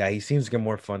 Yeah, he seems like a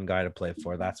more fun guy to play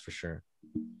for. That's for sure.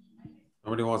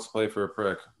 Nobody wants to play for a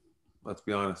prick. Let's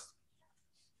be honest.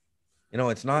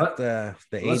 It's not the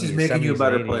 80s. Unless he's making you a 70s,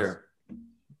 better 80s. player.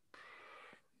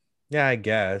 Yeah, I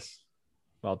guess.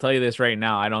 Well, I'll tell you this right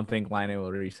now. I don't think Line will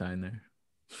resign there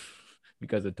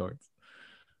because of Torts.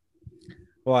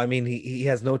 Well, I mean, he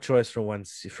has no choice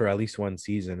for at least one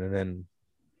season, and then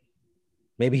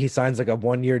maybe he signs like a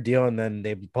 1-year deal, and then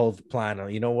they pull the plan.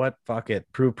 You know what? Fuck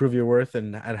it. Prove your worth,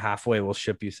 and at halfway, we'll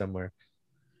ship you somewhere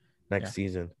next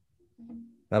season.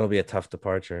 That'll be a tough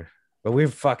departure. But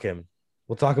fuck him.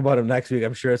 We'll talk about him next week.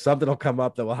 I'm sure something will come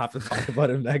up that we'll have to talk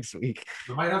about him next week.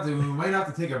 We might have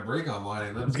to take a break on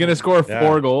Line. He's gonna score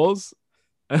 4 goals.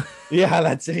 Yeah,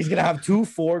 that's it. He's gonna have 2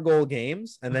 4-goal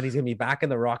games, and then he's gonna be back in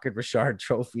the Rocket Richard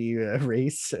Trophy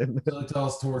race. And tell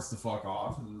us Torts to fuck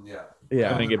off. And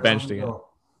yeah, gonna get benched again.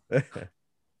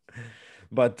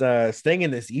 But staying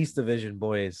in this East Division,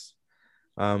 boys,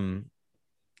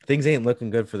 things ain't looking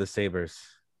good for the Sabres.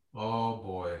 Oh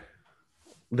boy.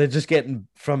 They're just getting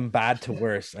from bad to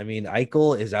worse. I mean,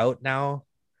 Eichel is out now.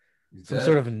 Some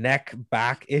sort of neck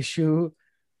back issue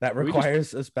that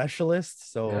requires a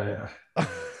specialist. So yeah.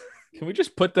 Can we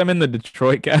just put them in the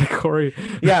Detroit category?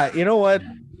 Yeah, you know what?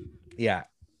 Yeah,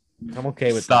 I'm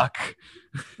okay with Suck. that.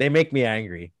 They make me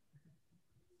angry.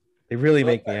 They really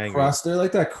make me angry. Crust. They're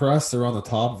like that crust around the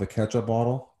top of a ketchup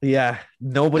bottle. Yeah,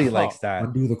 nobody likes that.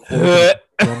 Undo the cord.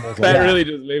 That really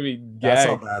just made me That's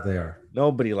how gag. bad they are.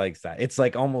 Nobody likes that. It's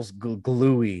like almost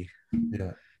gluey.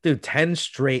 Yeah. Dude, 10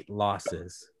 straight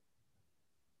losses.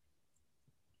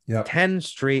 Yep. 10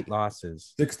 straight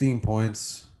losses. 16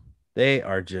 points. They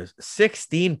are just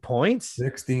 16 points.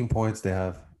 16 points they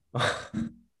have.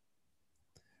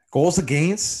 Goals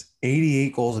against,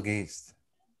 88 goals against.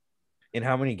 In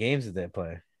how many games did they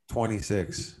play?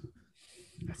 26.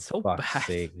 That's so Fuck's bad.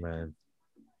 sake, man.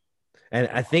 And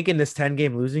I think in this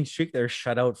 10-game losing streak, they're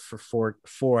shut out for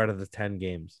four out of the 10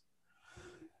 games.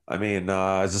 I mean,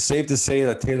 is it safe to say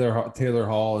that Taylor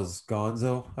Hall is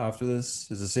gonzo after this?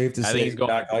 Is it safe to I think say he's going-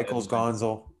 Jack Eichel's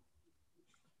gonzo?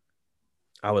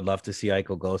 I would love to see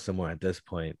Eichel go somewhere at this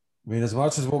point. I mean, as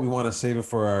much as what we want to save it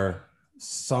for our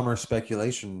summer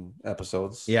speculation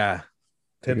episodes. Yeah.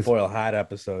 Tinfoil hat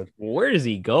episode. Where does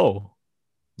he go?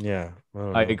 Yeah. I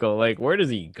don't know. I go like, where does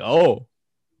he go?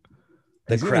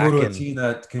 The He's gonna go to a Kraken. team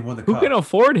that can win the Who cup. can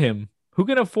afford him? Who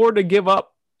can afford to give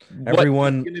up what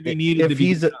Everyone, is gonna be needed to if be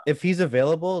he's given up? if he's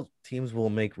available, teams will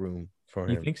make room for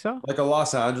You him. think so? Like a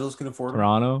Los Angeles can afford him.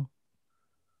 Toronto.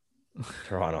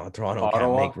 Toronto can't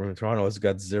Ottawa? make room. Toronto has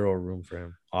got zero room for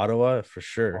him. Ottawa for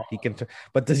sure. He can,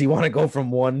 but does he want to go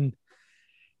from one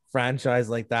franchise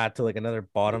like that to like another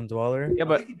bottom dweller? Yeah, I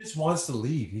but think he just wants to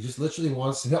leave. He just literally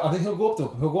wants to. I think he'll go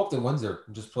up to Windsor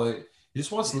and just play. He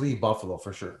just wants to leave Buffalo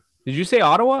for sure. did you say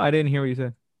Ottawa? I didn't hear what you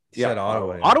said. He said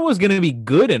Ottawa. Yeah. Ottawa's gonna be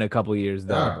good in a couple of years,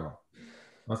 though. Yeah,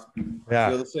 bro. I Yeah.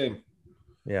 feel the same.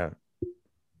 Yeah.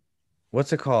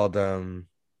 What's it called?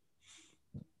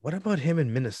 What about him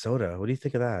in Minnesota? What do you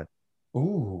think of that?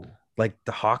 Ooh. Like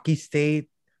the hockey state,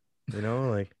 you know,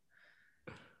 like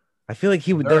I feel like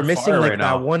They're they're on missing fire like right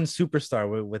that now. one superstar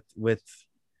with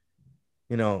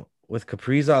you know, with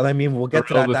Kaprizov. I mean, we'll get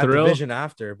to that Thrill. division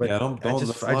after, but Yeah, don't-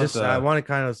 I want to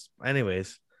kind of,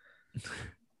 anyways.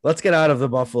 Let's get out of the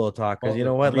Buffalo talk because you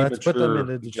know what? Let's put them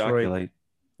into Detroit. Ejaculate.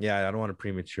 Yeah, I don't want to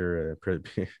premature.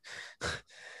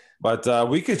 But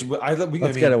we could.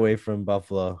 Let's get away from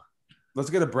Buffalo. Let's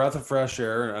get a breath of fresh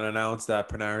air and announce that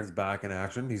Panarin's back in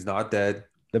action. He's not dead.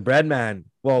 The bread man.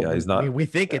 Well, Yeah, he's not. we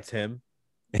think it's him.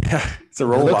 Yeah, it's a He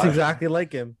robot. looks exactly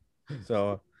like him.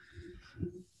 So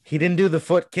he didn't do the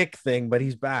foot kick thing, but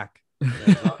he's back.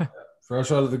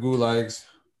 Fresh out of the gulags.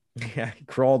 Yeah, he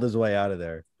crawled his way out of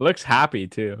there. Looks happy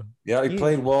too. Yeah, he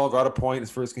played well. Got a point his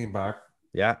first game back.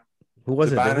 Yeah. Who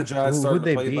was it? Zibanejad started Who'd to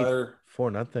they play beat? better.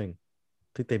 4-0. I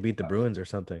think they beat the Bruins or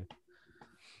something.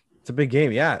 It's a big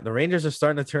game. Yeah, the Rangers are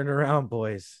starting to turn around,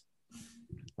 boys.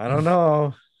 I don't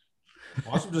know.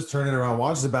 Watch him just turn it around.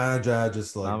 Watch Zibanejad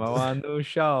just like I'm on new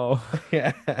show.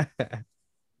 Yeah.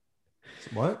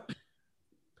 what?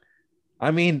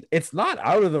 I mean, it's not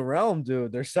out of the realm,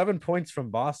 dude. They're 7 points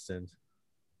from Boston.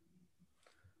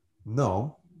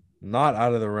 No. Not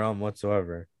out of the realm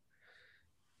whatsoever.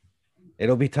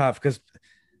 It'll be tough because,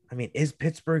 I mean, is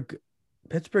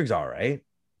Pittsburgh's all right?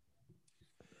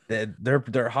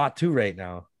 They're hot too right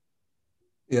now.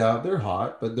 Yeah, they're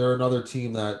hot, but they're another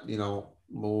team that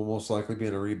will most likely be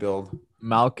in a rebuild.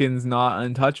 Malkin's not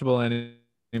untouchable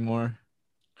anymore.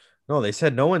 No, they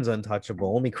said no one's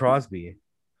untouchable. Only Crosby.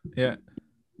 Yeah.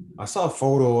 I saw a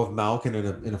photo of Malkin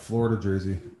in a Florida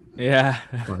jersey Yeah.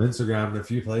 on Instagram in a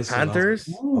few places. Panthers?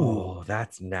 And I was like, Oh,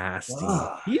 that's nasty.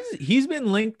 ah. He's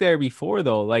been linked there before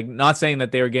though. Like not saying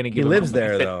that they were going to He give him lives up, but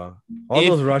there said- though. All if-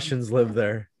 those Russians live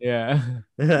there. Yeah.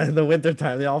 In the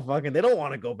wintertime, they don't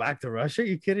want to go back to Russia. Are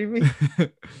you kidding me?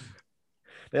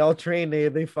 They all train.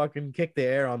 They fucking kick the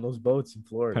air on those boats in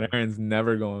Florida. Panarin's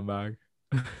never going back.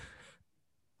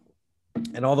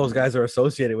 And all those guys are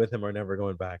associated with him are never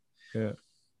going back. Yeah.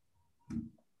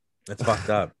 That's fucked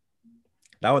up.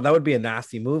 That would be a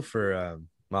nasty move for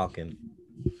Malkin.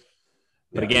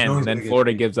 But Yeah, again, I know he's then gonna get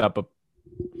Florida beat. gives up a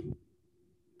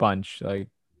bunch. Like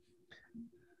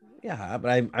Yeah, but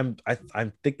I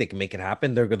think they can make it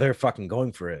happen. They're fucking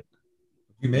going for it.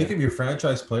 You make him your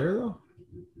franchise player though?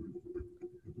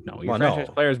 no, your Well, franchise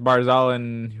no. players Barzal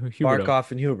and Huberdeau.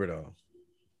 Barkov and Huberto.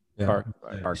 Barkov.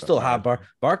 You still have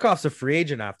Barkov's a free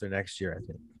agent after next year. I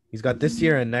think he's got this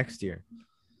year and next year.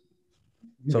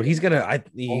 So he's gonna.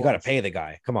 You got to pay the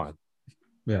guy. Come on.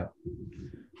 Yeah.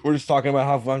 We're just talking about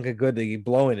how fucking good they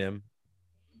blowing him.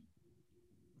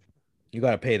 You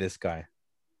got to pay this guy.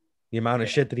 The amount of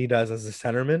shit that he does as a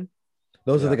centerman,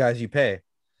 those are the guys you pay.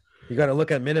 You got to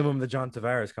look at minimum the John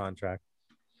Tavares contract.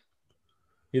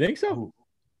 You think so?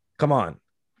 Come on.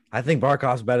 I think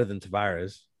Barkov's better than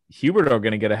Tavares. Huberdeau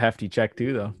going to get a hefty check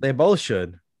too, though. They both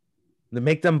should. They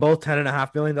make them both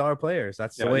 $10.5 million players.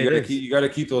 That's the way it is. You got to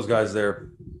keep those guys there.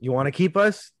 You want to keep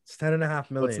us? It's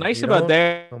 $10.5 million. What's nice You about don't?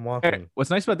 there? I'm walking. What's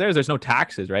nice about there is there's no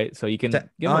taxes, right? So you can. give them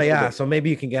a Oh little yeah, bit. so maybe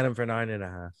you can get him for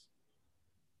 9.5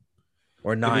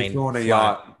 or Maybe 9. throwing a flat.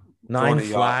 yacht. 9 throwing a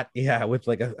yacht. flat. Yeah, with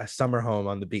like a summer home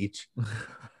on the beach.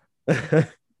 Yeah.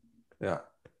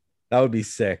 That would be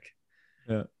sick.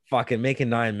 Yeah. Fucking making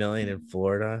 9 million in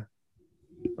Florida.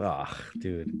 Oh,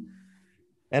 dude.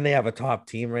 And they have a top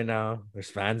team right now. There's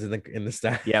fans in the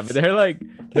stands. Yeah, but they're like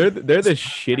they're the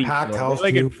shitty. Packed They're house,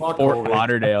 like in too. Fuck Fort over.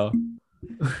 Lauderdale.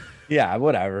 Yeah,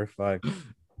 whatever. Fuck.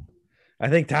 I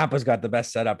think Tampa's got the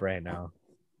best setup right now.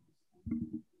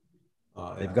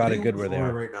 They've got it good where they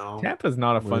are. right now. Tampa's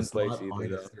not a Where fun it's place not either.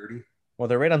 minus though. 30. Well,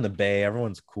 they're right on the bay.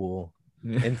 Everyone's cool.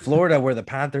 In Florida, where the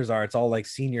Panthers are, it's all like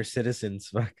senior citizens.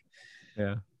 Fuck.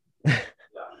 Yeah.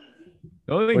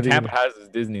 The only What thing do you Tampa has is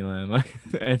Disneyland, like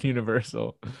and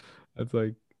Universal. That's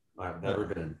like I've never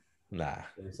been. Nah,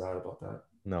 Very sad about that.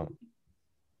 no.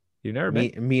 you've never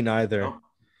been. Me neither. No.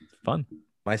 Fun.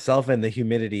 Myself and the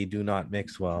humidity do not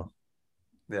mix well.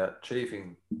 Yeah,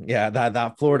 chafing. Yeah,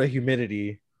 that Florida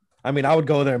humidity. I mean, I would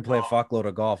go there and play a fuckload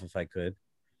of golf if I could.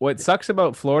 What sucks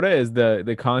about Florida is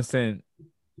the constant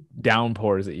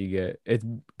downpours that you get. It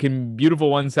can beautiful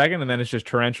 1 second, and then it's just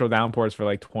torrential downpours for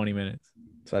like 20 minutes.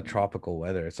 It's that tropical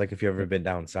weather. It's like if you've ever been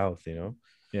down south, you know?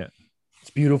 Yeah.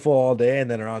 It's beautiful all day, and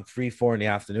then around 3-4 in the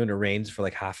afternoon, it rains for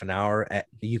like half an hour.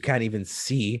 You can't even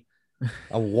see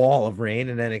a wall of rain,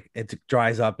 and then it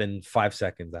dries up in 5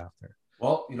 seconds after.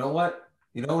 Well, you know what?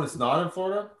 You know when it's not in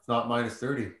Florida? It's not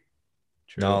 -30.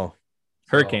 True. No.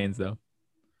 Hurricanes though.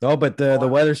 No, but the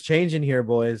weather's changing here,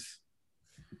 boys.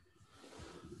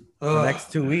 The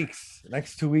next 2 weeks.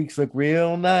 Next 2 weeks look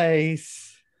real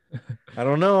nice. I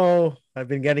don't know. I've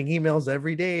been getting emails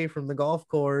every day from the golf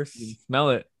course. You can smell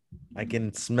it. I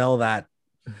can smell that.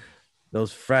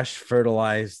 Those fresh,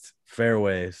 fertilized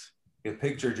fairways. You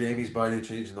picture Jamie's body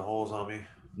changing the holes on me.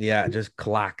 Yeah, just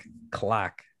clack.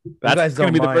 That's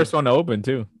gonna be the first one to open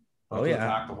too. Oh, yeah.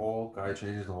 Attack the hole. Guy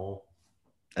changes the hole.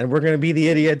 And we're gonna be the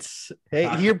idiots. Hey,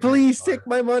 here, please take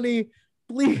my money.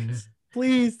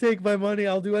 Please take my money.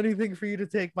 I'll do anything for you to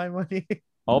take my money.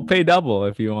 I'll pay double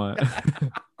if you want.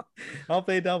 I'll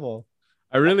pay double.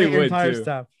 I really would too.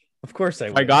 Staff. Of course I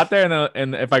would. If I got there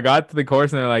and if I got to the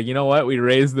course and they're like, you know what, we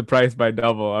raised the price by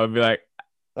double, I'd be like,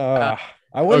 I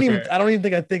wouldn't okay. even. I don't even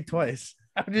think I'd think twice.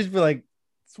 I would just be like,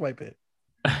 swipe it.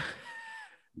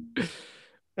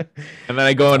 And then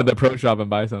I go into the pro shop and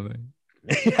buy something.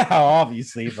 Yeah,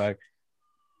 obviously, but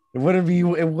it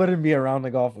wouldn't be around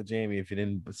the golf with Jamie if you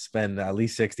didn't spend at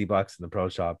least $60 in the pro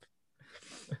shop,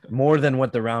 more than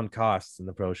what the round costs in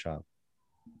the pro shop.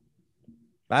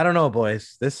 I don't know,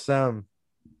 boys. This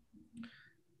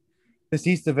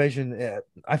East Division,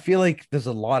 I feel like there's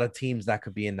a lot of teams that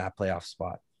could be in that playoff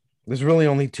spot. There's really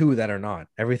only two that are not.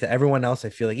 Everyone else, I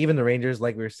feel like, even the Rangers,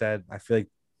 like we said, I feel like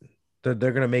they're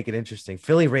going to make it interesting.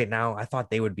 Philly right now, I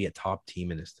thought they would be a top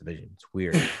team in this division. It's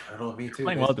weird. I know, me too.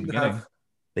 Playing well at the beginning.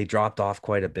 They dropped off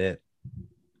quite a bit.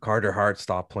 Carter Hart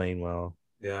stopped playing well.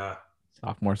 Yeah.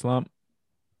 Sophomore slump.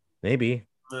 Maybe.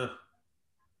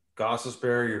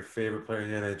 Gostisbehere, your favorite player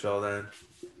in the NHL then.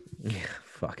 Yeah,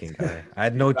 fucking guy. I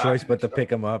had no choice but to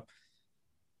pick him up.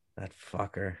 That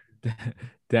fucker.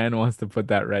 Dan wants to put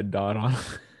that red dot on.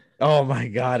 Oh my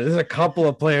God. There's a couple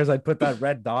of players I'd put that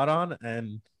red dot on.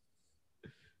 And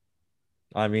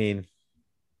I mean,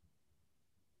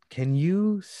 can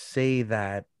you say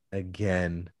that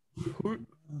again? Who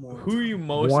are you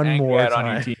most One angry more at on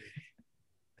your time. team?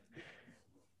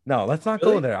 No, let's not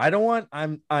Really? go there. I don't want.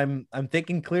 I'm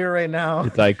thinking clear right now.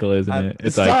 It's Eichel, isn't it?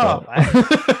 It's Stop.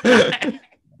 Eichel.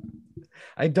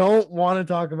 I don't want to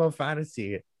talk about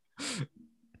fantasy.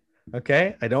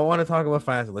 Okay, I don't want to talk about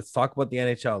fantasy. Let's talk about the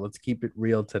NHL. Let's keep it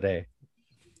real today.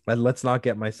 And let's not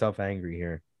get myself angry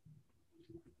here.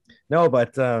 No,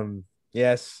 but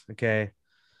yes, okay.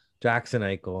 Jackson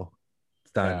Eichel,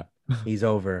 it's done. Yeah. He's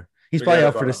over. He's Forget probably out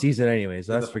about for the him. season anyways.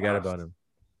 In Let's the forget past. about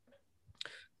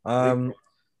him.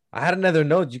 I had another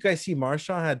note. Did you guys see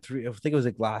Marchand had 3? I think it was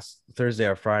like last Thursday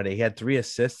or Friday. He had 3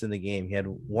 assists in the game. He had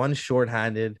 1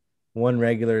 shorthanded, 1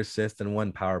 regular assist, and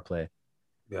 1 power play.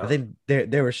 Yeah. I think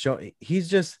they were showing. He's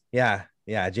just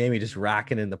Jamie just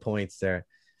racking in the points there.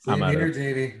 Same I'm out here, of-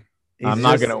 Jamie. He's I'm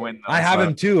not just- gonna win. Though, I have but-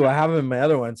 him too. I have him in my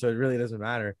other one, so it really doesn't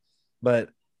matter. But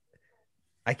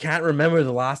I can't remember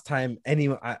the last time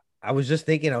I was just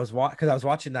thinking I was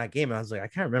watching that game and I was like, I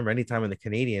can't remember any time in the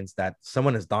Canadians that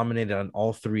someone has dominated on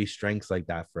all 3 strengths like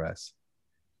that for us.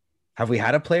 Have we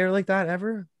had a player like that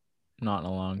ever? Not in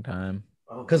a long time.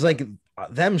 Because like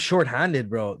them shorthanded,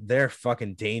 bro, they're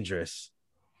fucking dangerous.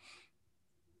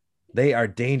 They are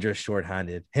dangerous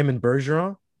shorthanded. Him and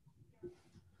Bergeron.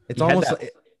 It's You had almost that-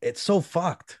 like, it's so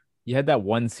fucked. You had that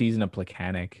one season of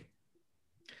Plekanec.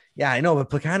 Yeah, I know, but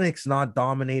Plekanec's not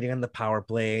dominating on the power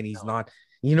play, and he's not.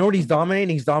 You know what he's dominating?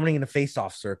 He's dominating in the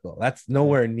face-off circle. That's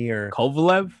nowhere near.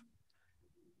 Kovalev?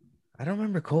 I don't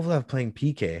remember Kovalev playing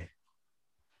PK.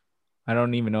 I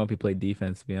don't even know if he played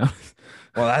defense, to be honest.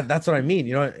 Well, that's what I mean.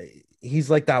 You know, he's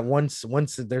like that. Once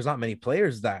there's not many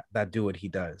players that do what he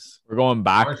does. We're going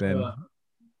back then.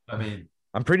 I mean,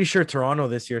 I'm pretty sure Toronto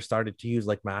this year started to use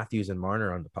like Matthews and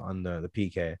Marner on the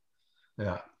PK.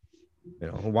 yeah. You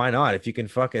know, why not? If you can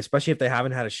especially if they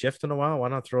haven't had a shift in a while, why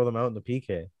not throw them out in the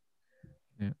PK?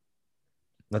 Yeah.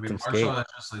 Let I mean, them skate. Marchand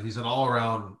is just like he's an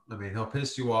all-around. I mean, he'll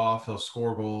piss you off. He'll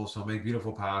score goals. He'll make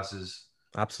beautiful passes.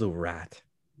 Absolute rat.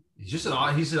 He's just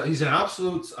he's an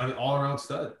absolute. I mean, all-around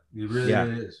stud. He really, Yeah.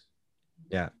 really is.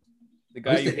 The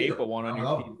guy you hate but one on I your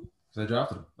love team. him. So I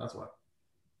drafted him. That's why.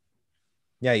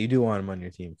 Yeah, you do want him on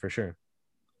your team for sure.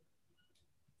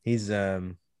 He's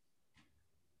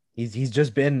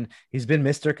just been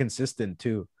Mr. Consistent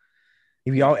too.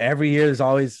 Every year is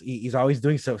always he's always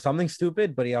doing something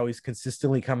stupid, but he always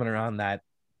consistently coming around that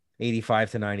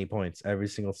 85 to 90 points every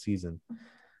single season.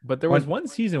 But there was one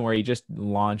season where he just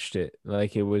launched it.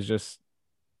 Like it was just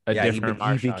a different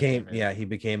he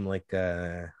became like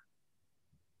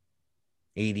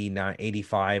 89,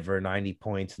 85 or 90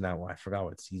 points in that one. I forgot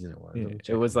what season it was.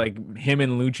 Yeah, it was like him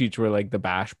and Lucic were like the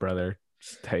Bash brother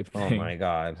type thing. Oh my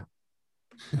god.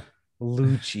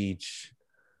 Lucic.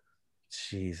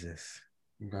 Jesus.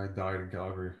 The guy died in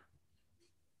Calgary.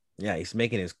 Yeah, he's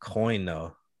making his coin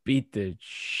though. Beat the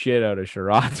shit out of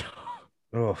Shirato.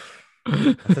 Oh,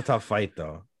 that's a tough fight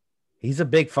though. He's a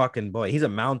big fucking boy. He's a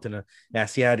mountain.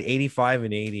 Yes, he had 85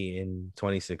 and 80 in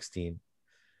 2016.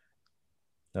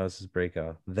 That was his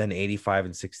breakout. Then 85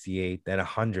 and 68. Then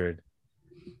 100.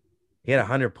 He had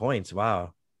 100 points.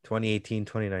 Wow. 2018,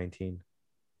 2019.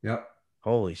 Yep.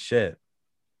 Holy shit.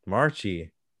 Marchie.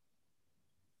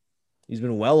 He's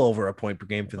been well over a point per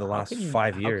game for the last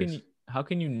 5 years. How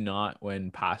can you not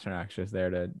when Pasternak's just there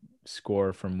to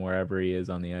score from wherever he is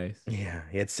on the ice? Yeah,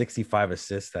 he had 65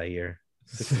 assists that year.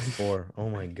 64. Oh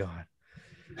my god.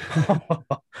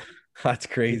 That's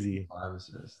crazy. 5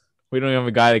 assists. We don't have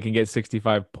a guy that can get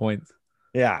 65 points.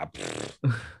 Yeah.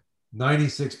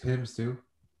 96 PIMs too.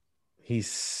 He's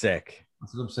sick.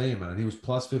 That's what I'm saying, man. He was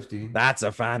plus 15. That's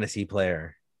a fantasy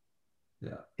player.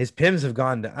 Yeah. His PIMs have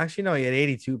gone to, actually, no, he had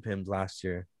 82 PIMs last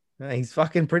year. Yeah, he's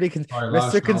fucking pretty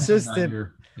Mr. Consistent.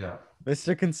 Yeah.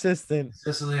 Mr. Consistent.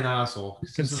 Consistently an asshole.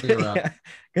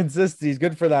 Consistent. He's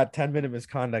good for that 10-minute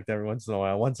misconduct every once in a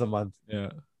while, once a month. Yeah.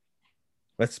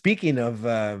 But speaking of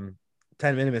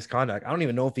 10-minute misconduct, I don't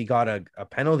even know if he got a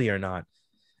penalty or not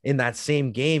in that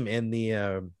same game in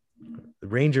the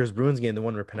Rangers Bruins game, the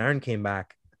one where Panarin came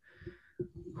back.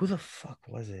 Who the fuck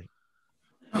was it?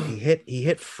 He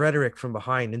hit Frederick from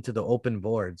behind into the open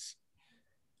boards.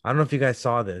 I don't know if you guys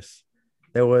saw this.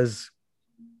 It was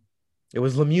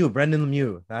Lemieux, Brendan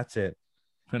Lemieux. That's it.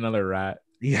 Another rat.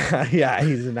 Yeah,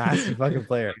 he's a nasty fucking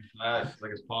player. Like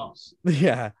his pops.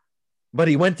 Yeah, but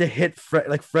he went to hit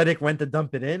Frederick went to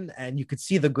dump it in, and you could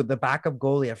see the backup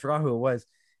goalie. I forgot who it was,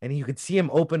 and you could see him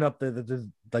open up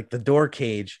the door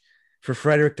cage for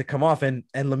Frederick to come off, and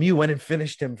Lemieux went and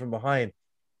finished him from behind.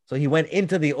 So he went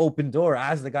into the open door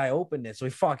as the guy opened it. So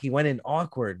he went in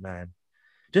awkward, man.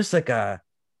 Just like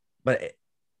but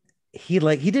he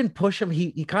didn't push him.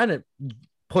 He kind of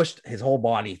pushed his whole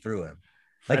body through him.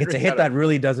 Like it's a hit that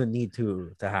really doesn't need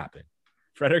to happen.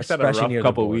 Frederick's had a rough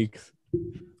couple weeks.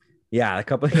 Yeah,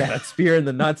 that spear in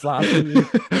the nuts last week.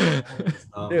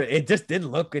 Dude, it just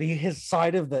didn't look good. His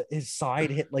side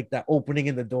hit like that opening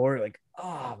in the door. Like,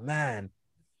 oh man.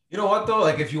 You know what though?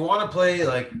 Like if you want to play,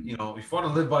 like if you want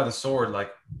to live by the sword,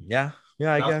 like yeah,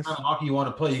 I guess. Kind of hockey you want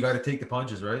to play, you got to take the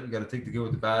punches, right? You got to take the good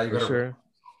with the bad.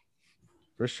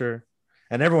 For sure.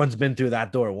 And everyone's been through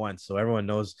that door once, so everyone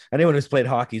knows. Anyone who's played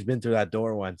hockey's been through that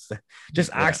door once.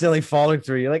 Just accidentally falling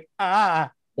through. You're like,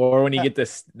 ah. Or when you get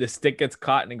the stick gets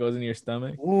caught and it goes in your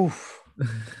stomach. Oof.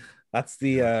 That's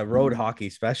the road hockey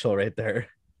special right there.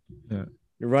 Yeah.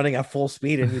 You're running at full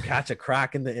speed and you catch a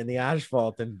crack in the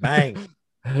asphalt and bang.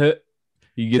 You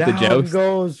get down the joust.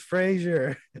 Goes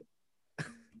Frazier.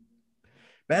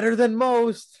 Better than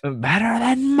most.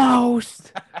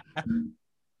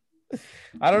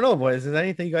 I don't know, boys. Is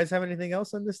anything you guys have anything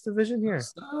else on this division here?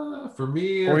 For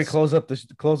me, before we close up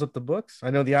the books.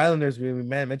 I know the Islanders. We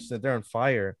mentioned that they're on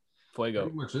fire. Fuego.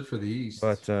 Pretty much it for the East.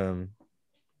 But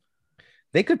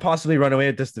they could possibly run away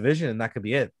with this division, and that could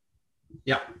be it.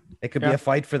 Yeah, it could be a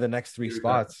fight for the next 3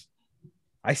 spots.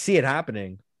 I see it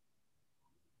happening,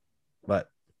 but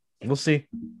we'll see.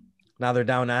 Now they're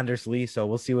down Anders Lee, so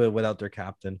we'll see without their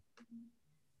captain.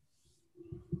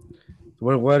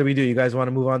 What do we do? You guys want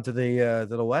to move on to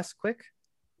the West quick?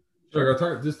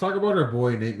 Sure. Just talk about our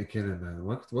boy Nate McKinnon, man.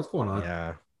 What's going on?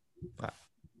 Yeah,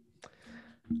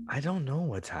 I don't know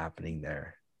what's happening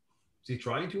there. Is he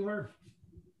trying too hard?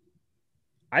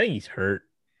 I think he's hurt.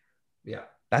 Yeah,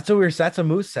 that's what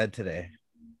Moose said today.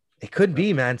 It could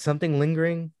be, man, something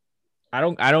lingering. I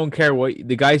don't care what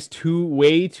the guy's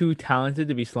way too talented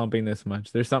to be slumping this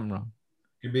much. There's something wrong.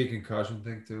 Could be a concussion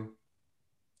thing too.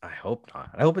 I hope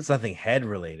not. I hope it's nothing head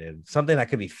related. Something that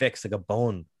could be fixed, like a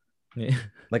bone,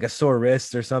 like a sore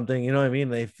wrist or something. You know what I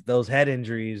mean? Those head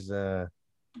injuries. You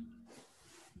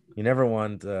never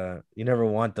want those.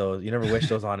 You never wish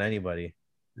those on anybody.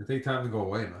 They take time to go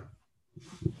away, man.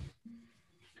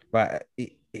 But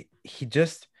he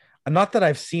just, not that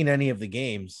I've seen any of the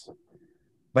games,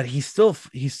 but he still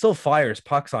fires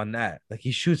pucks on net. Like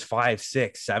he shoots 5,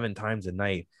 6, 7 times a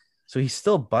night. So he's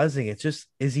still buzzing. It's just,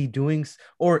 is he doing,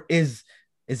 or is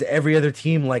every other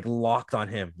team like locked on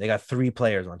him? They got 3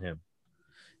 players on him.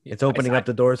 It's opening up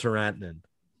the doors for Rantanen.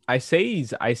 I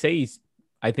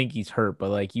think he's hurt, but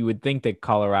like you would think that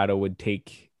Colorado would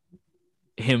take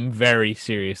him very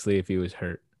seriously if he was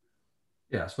hurt.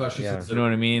 Yeah, especially Yeah. since You know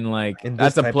what I mean? Like In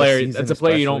this that's a type of player. season That's a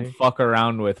player you don't especially. fuck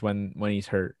around with when he's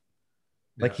hurt.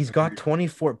 Like he's got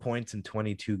 24 points in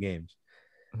 22 games.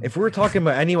 If we were talking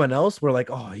about anyone else, we're like,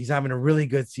 oh, he's having a really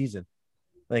good season.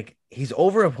 Like he's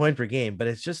over a point per game, but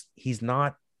it's just he's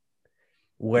not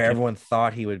where everyone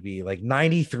thought he would be. Like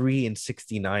 93 and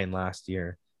 69 last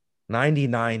year,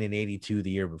 99 and 82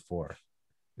 the year before.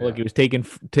 Look, he was taken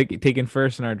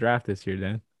first in our draft this year,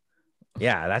 Dan.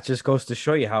 Yeah, that just goes to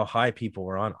show you how high people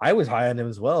were on. I was high on him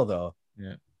as well, though.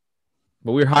 Yeah,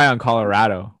 but we were high on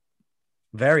Colorado,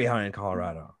 Very high in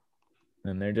Colorado.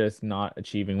 and they're just not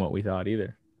achieving what we thought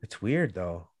either. It's weird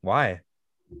though. Why?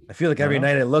 I feel like every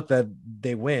night I look that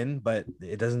they win, but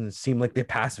it doesn't seem like they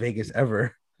pass Vegas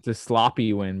ever. It's a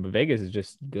sloppy win, but Vegas is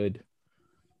just good.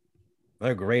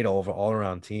 They're a great all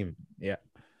around team. Yeah,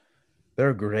 They're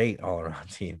a great all around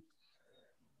team.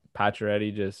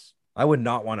 Pacioretty just. I would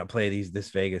not want to play this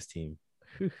Vegas team,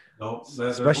 no,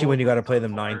 especially when you got to play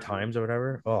them 9 times or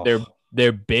whatever. Oh,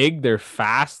 They're big, they're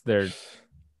fast, they're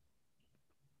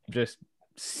just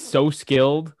so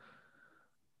skilled.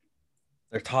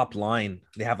 their top line.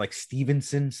 They have like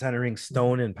Stevenson centering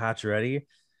Stone and Pacioretty.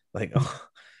 Like, oh,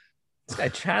 this guy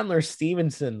Chandler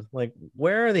Stevenson. Like,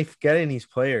 where are they getting these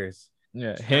players?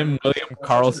 Yeah, him, William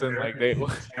Karlsson, like they.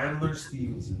 Chandler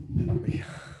Stevenson.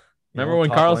 Remember when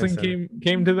Carlson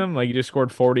came to them? Like he just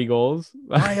scored 40 goals.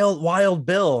 Wild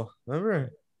Bill.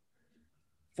 Remember?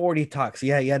 40 tucks.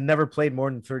 Yeah, he had never played more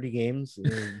than 30 games.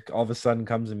 All of a sudden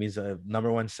comes and he's a number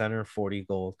 1 center, 40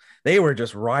 goals. They were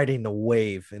just riding the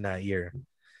wave in that year.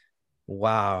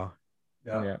 Wow.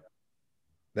 Yeah.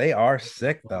 They are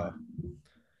sick though.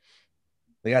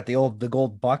 They got the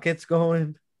gold buckets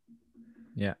going.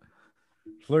 Yeah.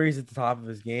 Fleury's at the top of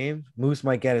his game. Moose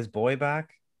might get his boy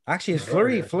back. Actually, is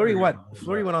Fleury went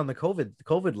on the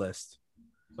COVID list.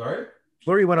 Sorry?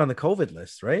 Fleury went on the COVID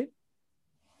list, right?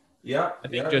 Yeah. I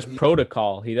think just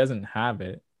protocol. He doesn't have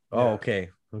it. Oh, okay.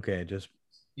 Just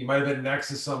he might have been next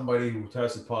to somebody who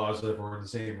tested positive or in the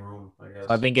same room, I guess.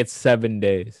 I think it's 7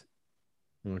 days.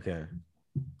 okay.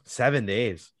 7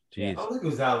 days. Jeez. I don't think it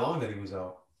was that long that he was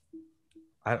out.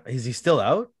 Is he still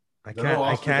out? I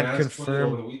can't over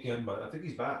confirm. the weekend, but I think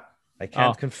he's back. I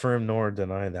can't confirm nor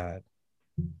deny that.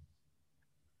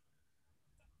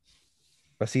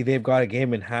 But see, they've got a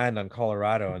game in hand on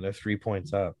Colorado, and they're 3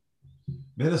 points up.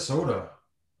 Minnesota.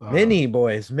 Mini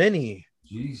boys, mini.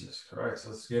 Jesus Christ.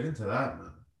 Let's get into that, man.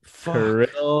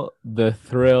 Kirill the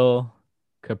Thrill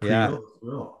Kaprizov.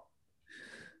 Yeah.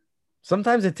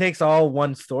 Sometimes it takes all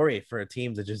one story for a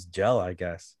team to just gel, I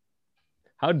guess.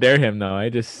 How dare him though? I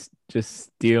just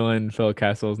stealing Phil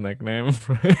Kessel's nickname.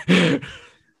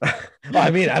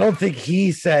 I mean, I don't think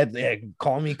he said,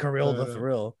 call me Kirill the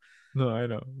Thrill. No, I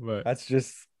know, but That's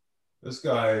just this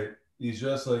guy. He's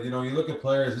just like, you look at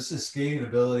players. This is skating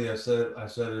ability. I said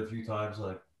it a few times.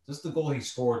 Like just the goal he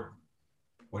scored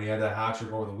when he had that hat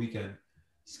trick over the weekend.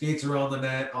 Skates around the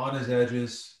net on his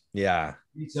edges. yeah.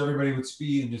 Beats everybody with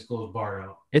speed and just goes bar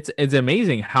out. it's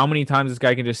amazing how many times this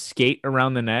guy can just skate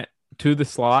around the net to the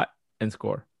slot and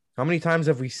score. How many times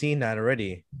have we seen that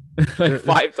already? Like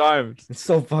 5 times. It's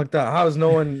so fucked up. How does no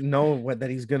one know that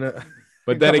he's gonna?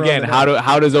 But then Come again, around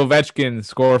how does Ovechkin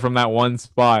score from that one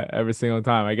spot every single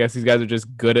time? I guess these guys are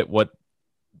just good at what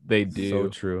they do. So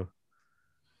true.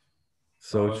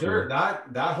 So true.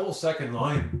 That whole second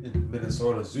line in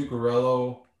Minnesota,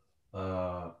 Zuccarello,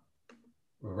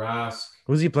 Rask.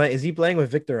 Who's he playing? Is he playing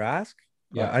with Victor Rask?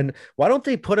 Yeah. And why don't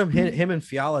they put him and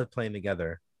Fiala playing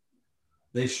together?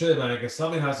 They should, man. Because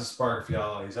something has to spark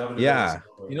Fiala. He's having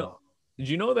Did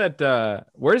you know that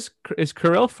is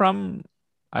Kirill from?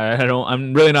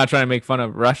 I'm really not trying to make fun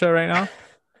of Russia right now.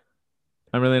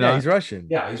 I'm really not. He's Russian.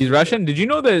 Yeah, He's Russian. Did you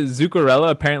know that Zuccarello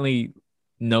apparently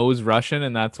knows Russian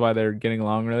and that's why they're getting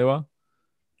along really well?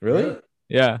 Really?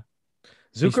 Yeah.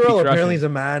 Zuccarello apparently Russian. is a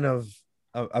man of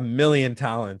a million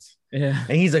talents, Yeah.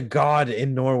 and he's a god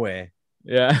in Norway.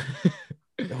 Yeah.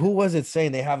 Who was it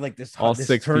saying they have like this All this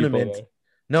 6 tournament? people.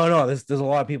 No, there's a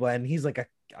lot of people, and he's like a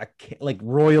like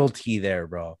royalty there,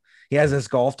 bro. He has this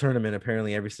golf tournament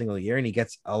apparently every single year, and he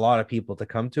gets a lot of people to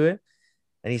come to it.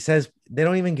 And he says they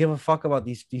don't even give a fuck about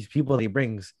these people that he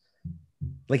brings.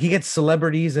 Like he gets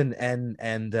celebrities and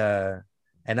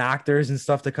actors and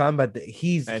stuff to come, but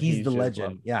he's the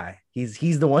legend. Yeah,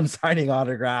 he's the one signing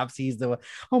autographs. He's the one.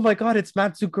 Oh my god, it's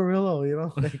Matt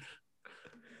Zuccarello. Like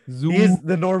he is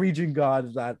the Norwegian god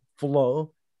of that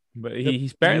flow. But he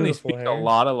apparently speaks a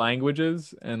lot of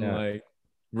languages and like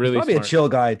really he's probably smart. a chill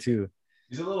guy too.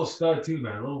 He's a little stud too,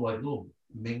 man. Little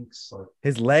minx.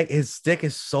 Like His stick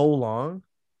is so long.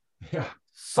 yeah,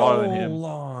 So Taller than him.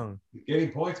 long. he's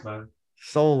getting points, man.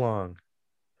 So long.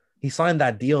 He signed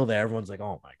that deal there. Everyone's like,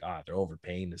 oh my God, they're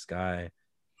overpaying this guy.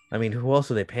 I mean, who else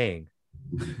are they paying?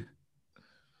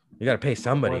 You got to pay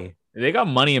somebody. They got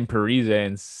money in Parise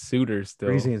and Suter still.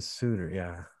 Breezy and Suter,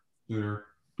 yeah. Suter.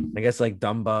 I guess like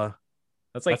Dumba.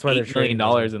 That's like That's why they're $8 million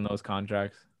trading in those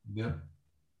contracts. Yeah,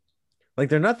 Like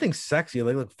they're nothing sexy.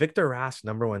 Like look, Victor Rask,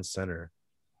 number one center.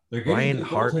 they're getting Ryan good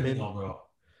Hartman. goaltending now, bro.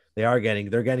 They're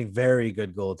getting very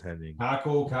good goaltending.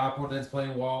 Kaponen's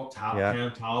playing well. Yeah.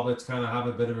 Cam Talbot's kind of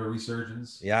having a bit of a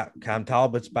resurgence. Yeah, Cam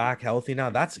Talbot's back healthy now.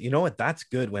 That's you know what? That's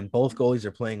good when both goalies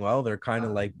are playing well. They're kind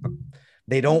of like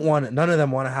they don't want none of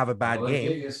them want to have a bad Like game.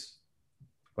 Vegas.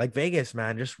 Like Vegas,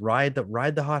 man, just ride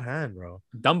the hot hand, bro.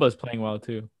 Dumba's playing well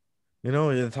too. You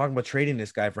know, they're talking about trading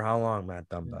this guy for how long, Matt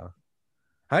Dumba?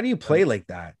 How do you play like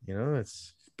that? You know,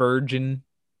 it's Spurgeon.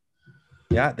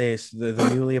 yeah,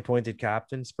 the newly appointed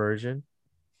captain, Spurgeon.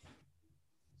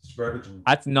 Spurgeon.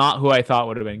 That's not who I thought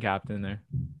would have been captain there.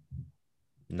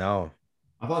 No.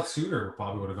 I thought Suter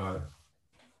probably would have got it.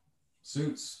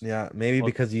 Suits. Yeah, maybe Well-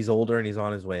 because he's older and he's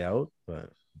on his way out,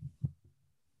 but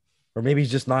or maybe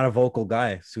he's just not a vocal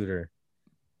guy, Suter.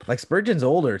 Like Spurgeon's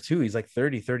older too. He's like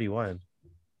 30, 31.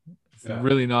 It's Yeah.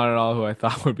 really not at all who I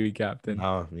thought would be captain.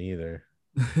 No, me either.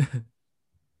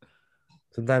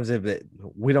 Sometimes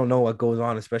we don't know what goes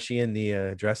on, especially in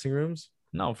the dressing rooms.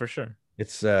 No, for sure.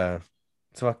 It's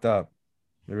fucked up.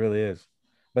 It really is.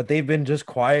 But they've been just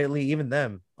quietly, even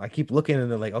them. I keep looking and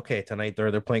they're like, okay, tonight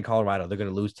they're playing Colorado. They're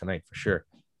gonna lose tonight for sure.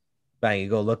 Bang, you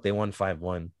go look, they won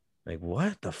 5-1. Like,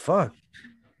 what the fuck?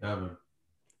 Yeah, man.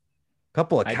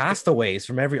 Couple of I- castaways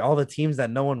from all the teams that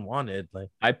no one wanted. Like,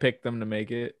 I picked them to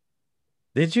make it.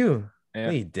 did you? Yeah.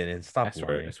 No, you didn't. I Stop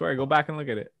swear, lying. I swear. Go back and look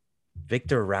at it.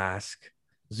 Victor Rask,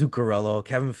 Zuccarello,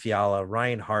 Kevin Fiala,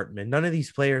 Ryan Hartman. None of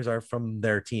these players are from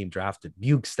their team drafted.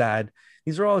 Bukestad.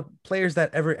 These are all players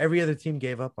that every other team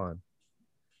gave up on.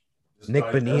 Just Nick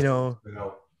digested, Bonino. you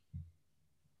know,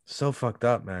 So fucked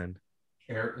up, man.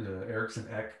 Erickson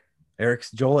Ek.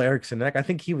 Joel Eriksson Ek. I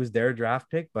think he was their draft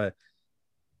pick, but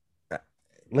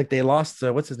like they lost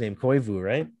what's his name? Koivu,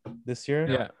 right? This year?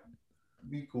 Yeah.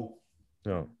 Be cool.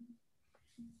 No.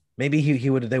 Maybe they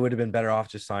would have been better off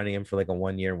just signing him for like a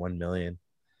 1 year, 1 million.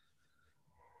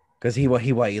 Because he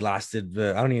lasted.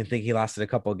 I don't even think he lasted a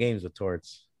couple of games with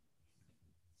Torts.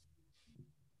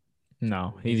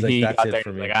 No, He's he like, got "That's it there. for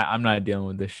He's me." like, I'm not dealing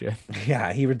with this shit.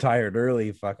 Yeah, he retired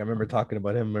early. Fuck, I remember talking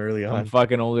about him early I'm on.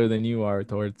 fucking older than you are,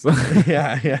 Torts.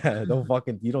 yeah.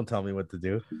 You don't tell me what to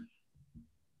do.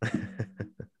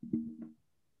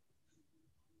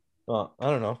 Well, I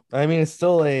don't know. I mean, it's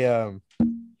still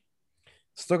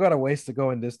still got a ways to go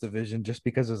in this division just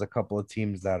because there's a couple of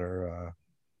teams that are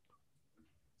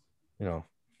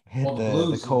hit Well,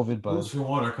 the COVID Blues buzz. for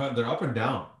one are they're up and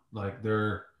down. Like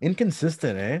they're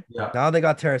Inconsistent, eh? yeah. Now they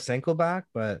got Tarasenko back,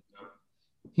 but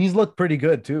he's looked pretty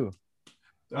good too.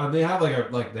 They have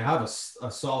a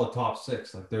solid top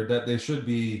six. Like they should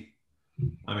be.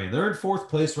 I mean, they're in fourth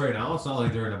place right now. It's not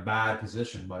like they're in a bad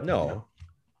position, but No.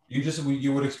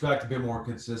 you would expect a bit more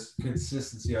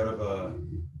consistency out of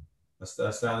a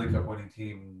Stanley Cup winning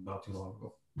team not too long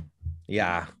ago.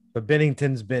 Yeah, but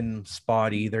Bennington's been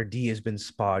spotty. Their D has been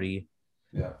spotty.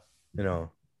 Yeah.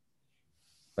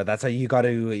 But that's how you got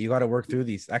to work through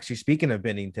these. Actually, speaking of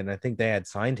Bennington, I think they had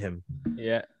signed him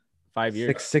Yeah, 5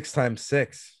 years. six times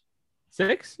 6.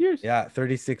 6 years. Yeah,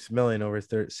 36 million over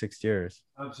 6 years.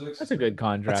 I'm six. That's a good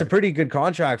contract. That's a pretty good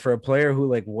contract for a player who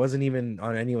wasn't even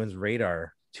on anyone's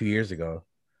radar 2 years ago.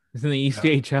 It's in the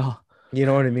ECHL. You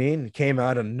know what I mean? Came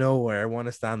out of nowhere, won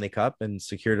a Stanley Cup, and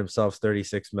secured himself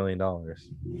 $36 million.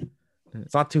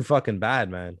 It's not too fucking bad,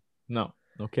 man. No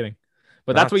kidding.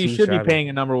 But Not that's what you too should be shabby. paying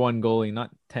a number one goalie, not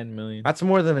 10 million. That's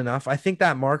more than enough. I think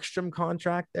that Markstrom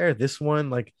contract there, this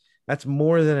one, that's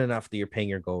more than enough that you're paying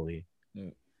your goalie.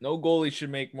 No goalie should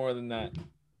make more than that.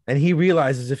 And he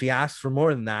realizes if he asks for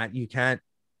more than that, you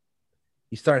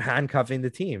start handcuffing the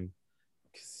team.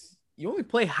 You only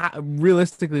play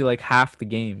realistically like half the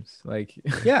games. Like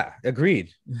Yeah,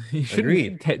 agreed. you should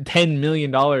Agreed. $10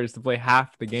 million to play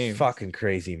half the game. Fucking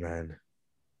crazy, man.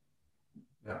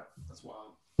 Yeah, that's wild.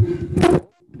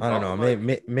 I don't know.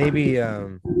 Maybe I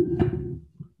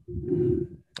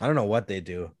don't know what they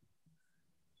do.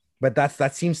 But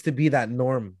that seems to be that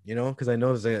norm, because I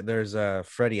know there's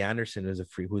Freddie Anderson who's a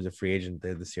free agent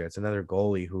there this year. It's another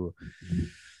goalie who,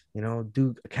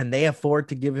 can they afford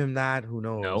to give him that? Who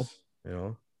knows?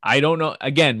 No. I don't know.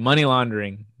 Again, money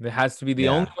laundering. That has to be the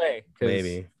only way. 'cause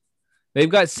Maybe. they've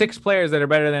got 6 players that are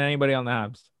better than anybody on the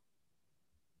Habs.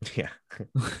 Yeah.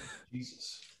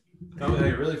 Jesus. Tell me how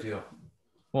you really feel.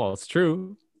 Well, it's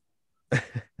true.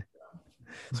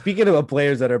 Speaking of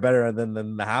players that are better than the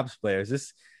Habs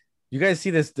players, you guys see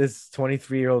this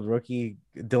 23-year-old rookie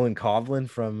Dylan Coughlin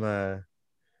from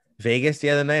Vegas the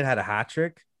other night had a hat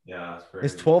trick. Yeah, that's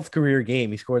His crazy. 12th career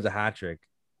game, he scores a hat trick.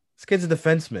 This kid's a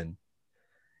defenseman.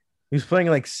 He was playing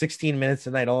like 16 minutes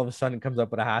a night. All of a sudden, comes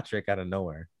up with a hat trick out of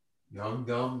nowhere. Young,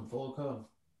 dumb, full of cum.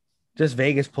 Just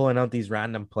Vegas pulling out these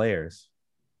random players.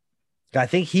 I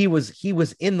think he was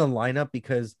in the lineup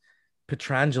because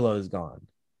Pietrangelo is gone,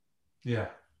 Yeah.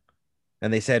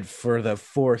 and they said for the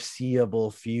foreseeable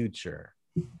future.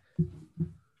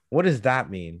 What does that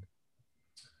mean?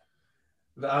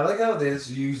 I like how they just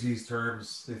use these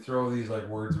terms. They throw these like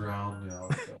words around,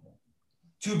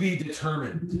 to be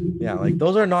determined. Yeah, like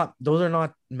those are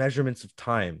not measurements of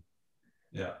time.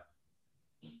 Yeah.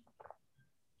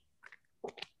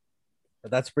 But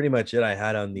that's pretty much it I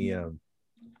had on the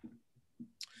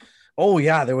Oh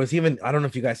yeah, there was even, I don't know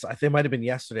if you guys, I think it might have been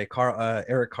yesterday,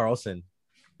 Erik Karlsson.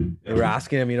 They were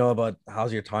asking him, about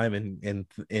how's your time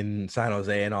in San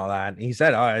Jose and all that. And he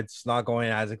said, "Oh, it's not going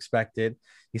as expected."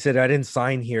 He said, "I didn't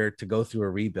sign here to go through a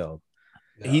rebuild."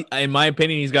 He, in my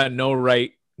opinion, he's got no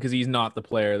right because he's not the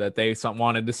player that they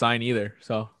wanted to sign either.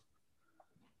 So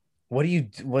What do you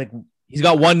like? he's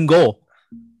got one goal.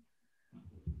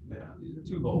 Yeah.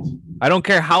 2 goals. I don't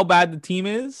care how bad the team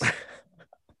is.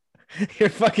 You're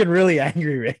fucking really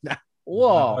angry right now.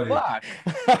 Whoa, Buddy.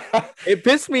 fuck. It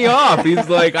pissed me off. He's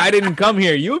like, I didn't come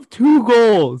here. You have 2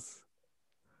 goals.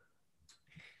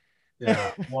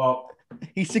 Yeah. Well,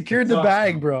 He secured the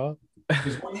bag, bro.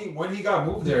 because when he got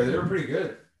moved there, they were pretty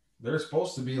good. They're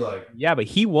supposed to be like, Yeah, but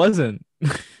he wasn't.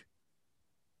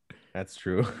 That's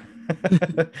true.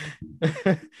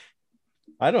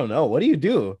 I don't know. What do you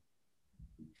do?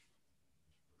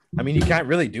 I mean, you can't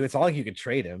really do. It's not like you could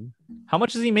trade him. How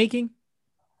much is he making?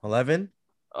 11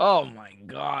 Oh my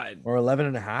god. or 11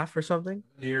 and a half or something.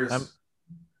 years.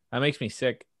 That makes me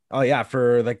sick. Oh yeah,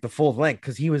 for like the full length,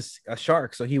 because he was a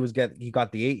Shark, so he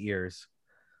got the 8 years.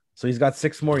 So he's got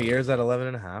 6 more years at 11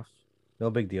 and a half. No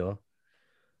big deal.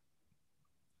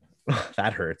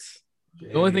 That hurts.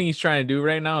 The only thing he's trying to do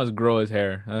right now is grow his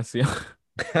hair. That's the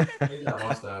Maybe that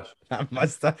mustache. That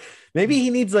mustache. Maybe he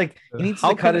needs to How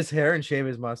cut can- his hair and shave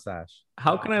his mustache.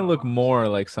 How can I look more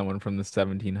like someone from the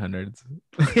 1700s?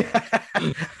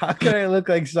 How can I look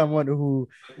like someone who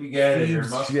We get it. Your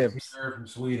Feeds mustache chips. is from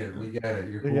Sweden. We get it.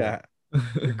 You're cool. yeah,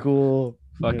 you're cool.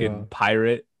 Fucking You know,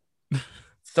 pirate.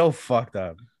 so fucked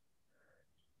up.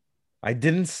 I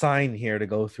didn't sign here to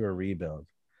go through a rebuild.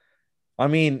 I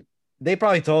mean, they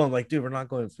probably told him like, dude, we're not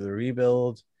going for the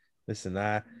rebuild, this and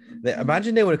that.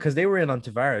 Imagine they would, because they were in on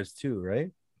Tavares too, right?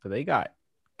 But they got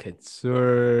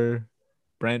Katsur,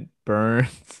 Brent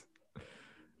Burns.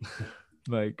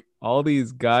 Like all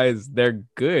these guys, they're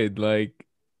good. Like,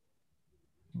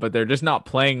 but they're just not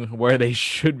playing where they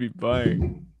should be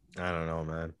playing. I don't know,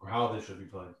 man. Or how they should be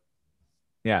playing.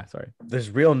 Yeah, sorry. There's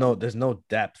no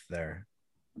depth there.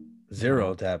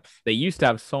 Zero depth. They used to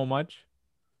have so much.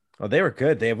 Oh, they were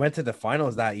good. They went to the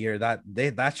finals that year.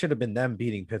 That should have been them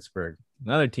beating Pittsburgh.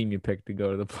 Another team you picked to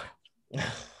go to the play.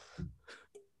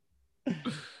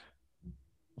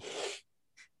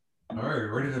 All right,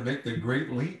 ready to make the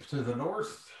great leap to the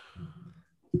north?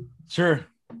 Sure.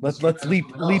 Let's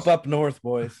leap up north,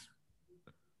 boys.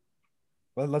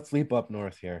 Let's leap up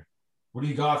north here. What do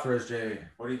you got for us, Jamie?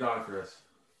 What do you got for us?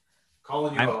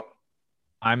 Calling you up.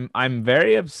 I'm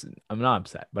very upset. I'm not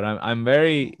upset, but I'm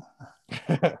very.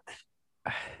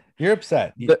 You're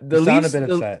upset. The You sound Leafs, a bit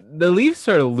upset. the Leafs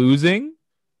are losing,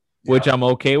 which Yeah. I'm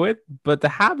okay with, but the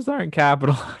Habs aren't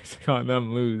capitalizing on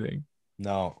them losing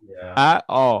No. Yeah. at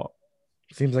all.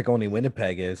 Seems like only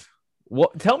Winnipeg is.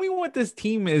 What? Tell me what this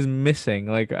team is missing.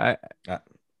 Like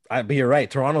But you're right.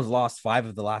 Toronto's lost 5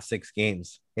 of the last 6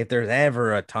 games. If there's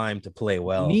ever a time to play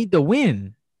well, need to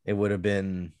win. it would have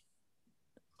been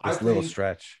I this little think-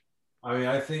 stretch. I mean,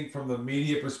 I think from the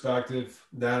media perspective,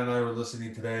 Dan and I were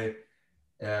listening today.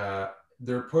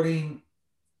 They're putting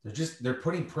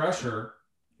pressure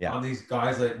Yeah. on these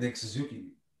guys like Nick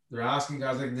Suzuki. They're asking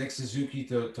guys like Nick Suzuki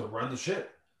to run the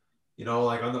ship.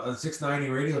 Like on 690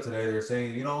 radio today, they're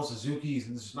saying, Suzuki's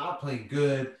just not playing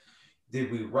good. Did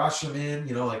we rush him in?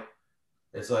 Like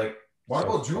it's like, why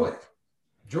about Drewy?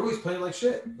 Drewy's playing like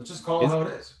shit. Let's just call it how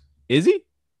it is. Is he? He's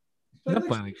He's not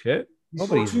playing like shit. He's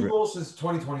scored Nobody's 2 re- goals since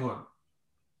 2021.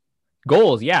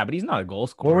 Goals, yeah, but he's not a goal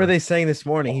scorer. What were they saying this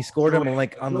morning? He scored him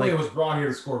Drewy on like was brought here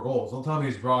to score goals. Don't tell me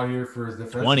he's brought here for his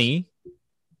defense. 20.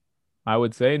 I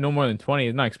would say no more than 20.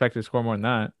 He's not expected to score more than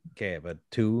that. okay, but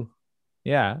 2.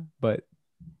 Yeah, but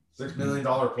 $6 million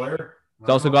player. He's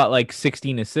also got like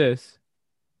 16 assists.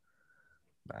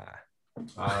 Nah.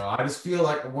 I just feel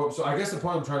like so. I guess the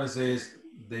point I'm trying to say is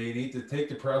they need to take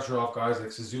the pressure off guys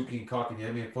like Suzuki and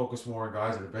Kakanyemi and focus more on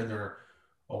guys that have been there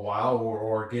a while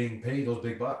or getting paid those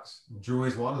big bucks. Drew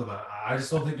is one of them. I just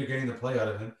don't think they're getting the play out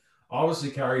of him. Obviously,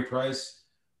 Carey Price.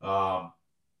 I'm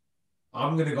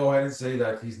going to go ahead and say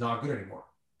that he's not good anymore.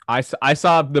 I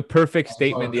saw the perfect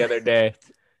statement the other day.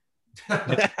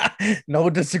 No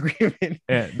disagreement.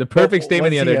 Yeah, the perfect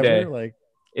statement the other day. Like,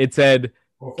 it said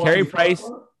Carey Price.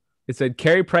 It said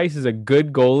Carey Price is a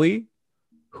good goalie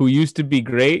who used to be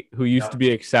great, who used to be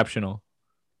exceptional.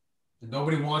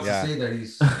 Nobody wants to say that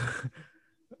he's.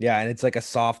 Yeah, and it's like a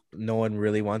soft. No one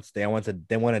really wants. They want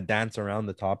to dance around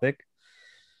the topic,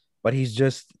 but he's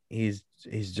just.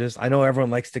 I know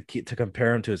everyone likes to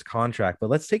compare him to his contract, but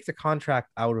let's take the contract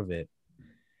out of it.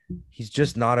 He's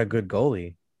just not a good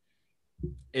goalie.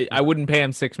 I wouldn't pay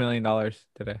him $6 million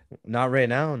today. Not right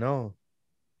now, no.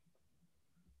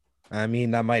 I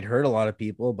mean, that might hurt a lot of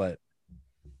people, but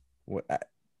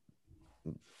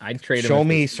I'd trade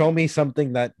him. Show me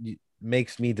something that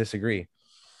makes me disagree.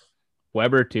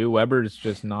 Weber too. Weber's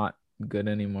just not good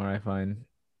anymore, I find.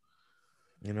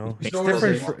 You know,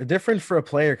 it's different for a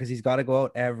player because he's got to go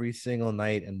out every single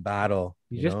night and battle.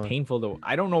 He's just painful to.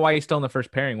 I don't know why he's still in the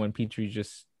first pairing when Petrie's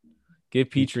just give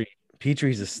Petrie.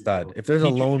 Petrie's a stud. If there's a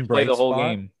lone bright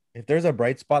spot, if there's a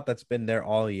bright spot that's been there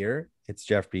all year, it's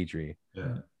Jeff Petrie.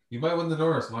 Yeah, you might win the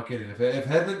Norris. I'm not kidding. If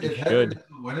Hedman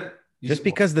doesn't win it, just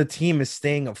because the team is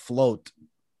staying afloat,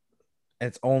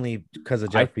 it's only because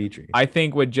of Jeff Petrie. I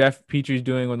think what Jeff Petrie's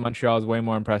doing with Montreal is way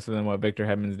more impressive than what Victor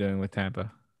Hedman's doing with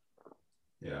Tampa.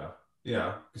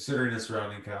 Yeah. Considering the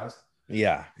surrounding cast.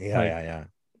 Yeah.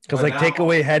 Because take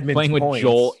away Hedman's playing with points.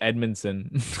 Joel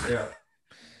Edmondson. Yeah.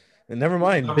 And never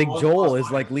mind, Big Joel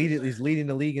is like he's leading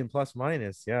the league in plus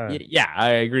minus. Yeah. Yeah, I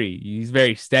agree. He's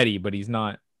very steady, but he's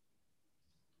not.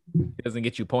 He doesn't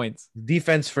get you points.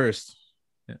 Defense first.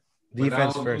 Yeah.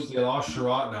 Defense first. They lost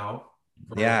Sherratt now.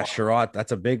 Yeah, Sherratt.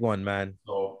 That's a big one, man.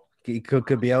 So he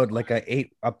could be out like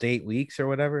up to 8 weeks or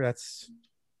whatever.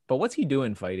 But what's he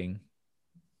doing fighting?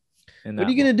 What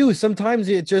are you gonna do? Sometimes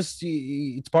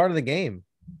it's part of the game.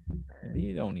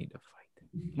 You don't need to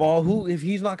fight. Well, if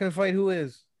he's not gonna fight, who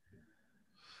is?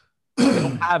 They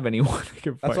don't have anyone that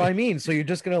can fight. That's what I mean. So you're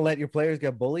just gonna let your players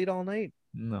get bullied all night?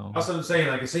 No. That's what I'm saying.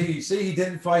 Like, say he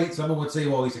didn't fight, someone would say,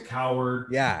 "Well, he's a coward."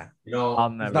 Yeah. You know,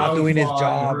 he's not doing his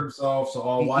job. Himself,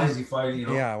 so why is he fighting? You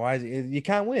know? Yeah. Why is you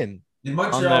can't win? In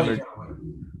Montreal, you can't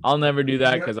win. I'll never do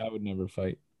that because I would never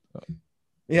fight.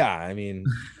 Yeah, I mean,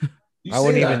 I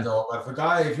wouldn't even. Though,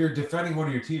 but if you're defending one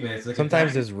of your teammates, like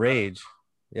sometimes there's rage.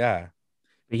 Yeah.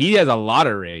 He has a lot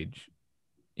of rage.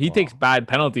 He takes bad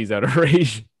penalties out of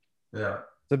rage. Yeah.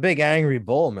 It's a big angry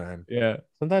bull, man. Yeah.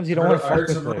 Sometimes you don't want to fuck with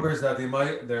with some rumors that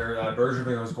their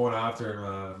Bergevin was going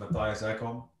after Matthias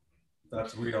Ekholm.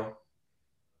 That's real.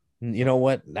 You know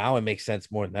what? Now it makes sense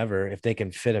more than ever if they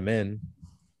can fit him in.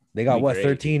 They got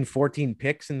 13, 14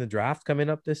 picks in the draft coming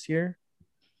up this year.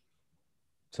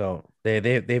 So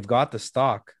they've got the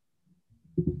stock.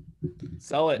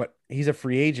 Sell it. But he's a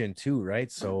free agent too,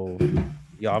 right? So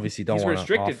you obviously don't want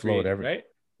to offload every. Right?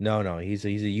 No, he's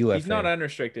a UFA. He's not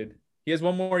unrestricted. He has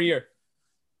one more year.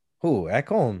 Who?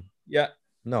 Ekholm? Yeah.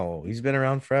 No, he's been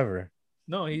around forever.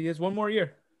 No, he has one more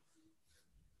year.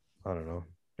 I don't know.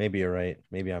 Maybe you're right.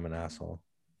 Maybe I'm an asshole.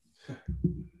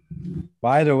 But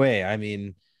either way, I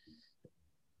mean,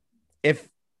 if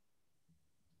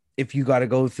you got to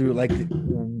go through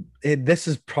this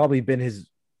has probably been his,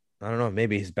 I don't know,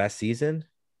 maybe his best season.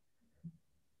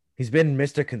 He's been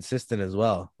Mr. Consistent as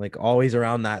well, like always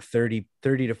around that 30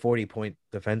 to 40 point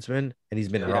defenseman, and he's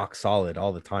been rock solid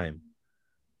all the time.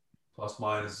 Plus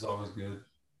minus is always good.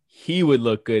 He would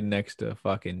look good next to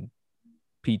fucking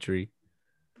Petrie.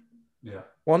 Yeah.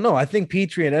 Well, no, I think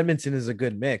Petrie and Edmondson is a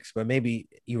good mix, but maybe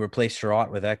you replace Sherratt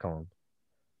with Ekholm.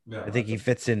 Yeah, I think he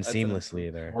fits in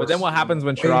seamlessly there. But then what happens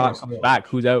when Sherratt comes back?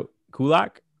 Who's out?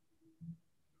 Kulak?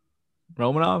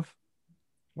 Romanov?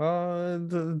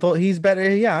 Well, he's better.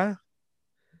 Yeah.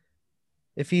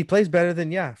 If he plays better,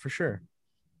 then yeah, for sure.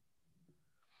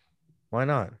 Why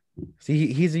not?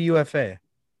 See, he's a UFA.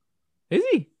 Is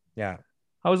he? Yeah.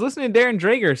 I was listening to Darren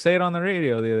Drager say it on the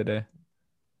radio the other day.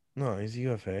 No, he's a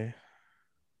UFA.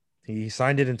 He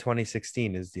signed it in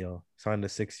 2016, his deal. Signed a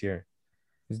 6 year.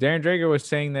 Darren Drager was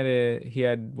saying that he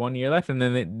had 1 year left, and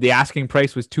then the asking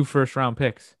price was 2 first-round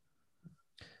picks.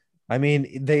 I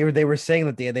mean, they were saying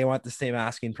that they want the same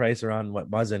asking price around what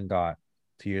Muzzin got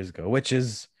 2 years ago, which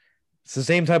is it's the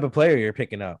same type of player you're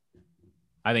picking up.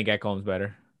 I think Ekholm's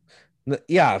better.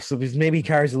 Yeah, so maybe he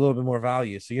carries a little bit more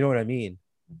value. So you know what I mean?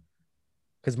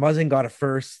 because Muzzin got a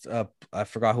first. I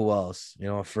forgot who else.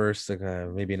 A first, like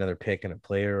maybe another pick and a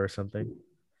player or something.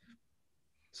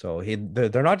 So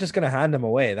they're not just gonna hand him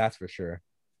away. That's for sure.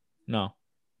 No.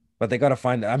 But they got to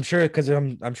find. I'm sure because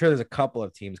I'm sure there's a couple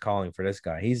of teams calling for this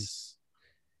guy. He's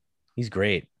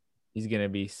great. He's gonna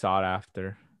be sought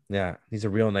after. Yeah, he's a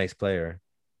real nice player.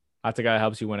 That's a guy that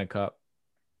helps you win a cup.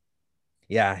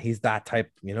 Yeah, he's that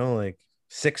type. Like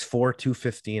 6'4",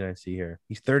 215. I see here.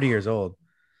 He's 30 years old.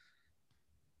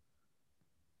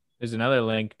 There's another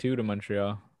link too to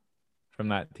Montreal from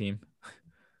that team.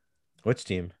 Which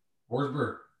team?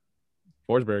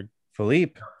 Forsberg.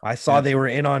 Philippe. I saw they were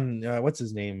in on what's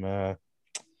his name?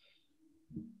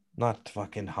 Not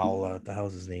fucking Howell. What the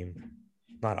hell's his name?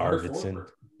 Not Arvidsson.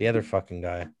 The other fucking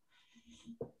guy.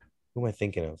 Who am I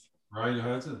thinking of? Ryan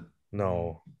Johansson.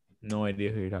 No. No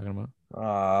idea who you're talking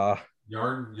about.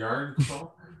 Yarn.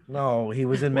 No, he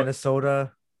was in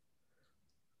Minnesota.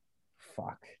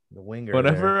 Fuck the winger.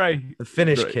 The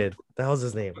Finnish kid. The hell's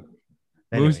his name?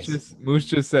 Moose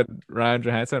just said Ryan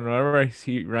Johansson. Whenever I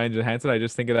see Ryan Johansson, I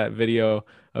just think of that video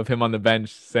of him on the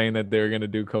bench saying that they were gonna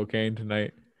do cocaine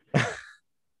tonight.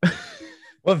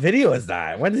 What video is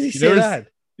that? When did he say that?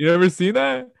 You never seen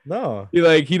that? No.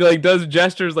 He does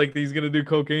gestures like he's gonna do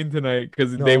cocaine tonight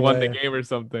because they won the game or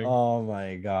something. Oh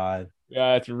my god.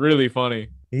 Yeah, it's really funny.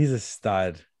 He's a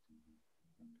stud.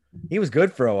 He was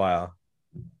good for a while.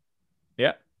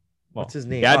 Yeah. Well, what's his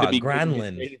name?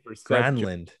 Granlund.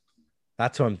 Granlund.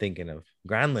 That's what I'm thinking of.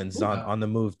 Granlund's on the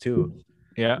move too.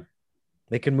 Yeah.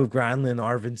 They can move Granlund,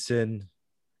 Arvidsson.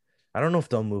 I don't know if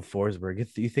they'll move Forsberg.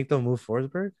 You think they'll move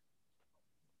Forsberg?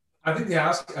 I think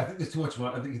there's too much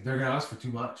money. I think they're gonna ask for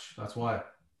too much. That's why.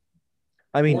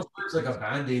 I mean, Forsberg's like a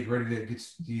band-aid ready to get.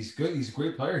 He's good. He's a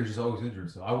great player. He's just always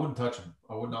injured. So I wouldn't touch him.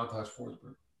 I would not touch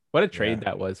Forsberg. What a trade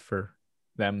that was for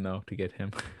them, though, to get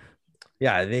him.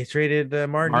 Yeah, they traded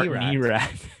Martin Erat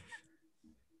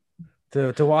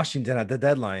to Washington at the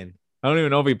deadline. I don't even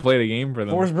know if he played a game for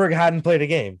them. Forsberg hadn't played a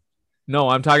game. No,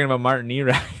 I'm talking about Martin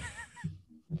Erat.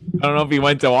 I don't know if he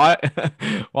went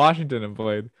to Washington and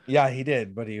played. Yeah, he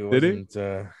did, but he wasn't.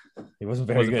 He wasn't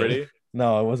very good. Pretty?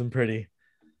 No, it wasn't pretty.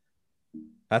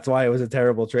 That's why it was a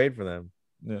terrible trade for them.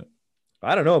 Yeah,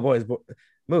 I don't know, boys.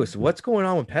 Moose, what's going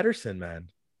on with Pettersson, man?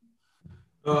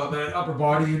 Man, upper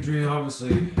body injury.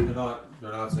 Obviously, they're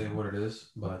not saying what it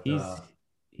is, but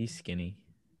he's skinny.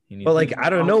 But like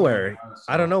out of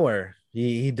nowhere,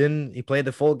 he didn't. He played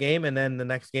the full game, and then the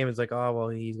next game is like, oh well,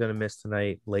 he's gonna miss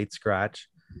tonight, late scratch,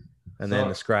 and then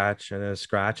a scratch, and then a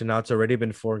scratch, and now it's already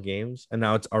been 4 games, and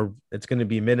now it's gonna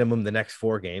be minimum the next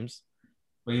 4 games.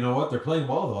 But you know what? They're playing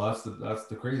well though. That's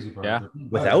the crazy part. Yeah.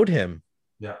 Without him.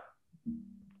 Yeah.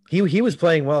 He was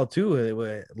playing well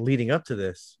too, leading up to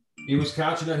this. He was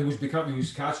catching up. He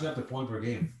was catching up to point per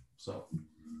game. So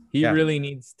he really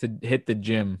needs to hit the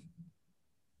gym.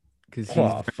 Because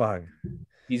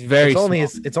he's very.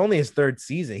 It's only his 3rd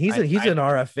season. He's an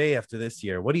RFA after this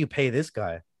year. What do you pay this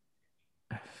guy?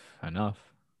 Enough.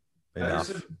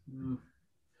 Because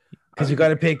you got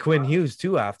to pay Quinn Hughes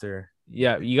too after.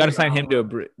 Yeah, you got to sign him to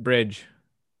a bridge.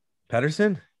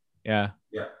 Pettersson? Yeah,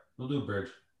 we'll do a bridge.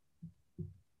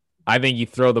 I think you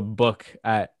throw the book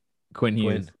at Quinn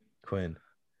Hughes. Quinn.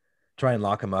 Try and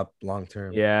lock him up long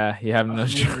term. Yeah, you have no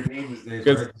choice.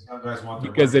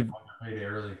 Because if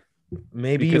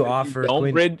maybe you offer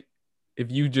Quinn.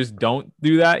 If you just don't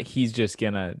do that, he's just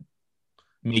gonna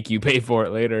make you pay for it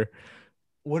later.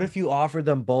 What if you offer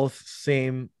them both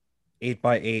same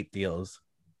 8x8 deals?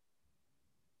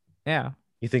 Yeah.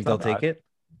 You think they'll take it?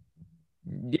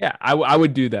 Yeah, I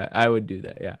would do that.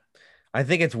 Yeah. I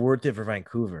think it's worth it for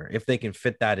Vancouver if they can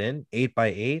fit that in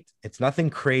 8x8. It's nothing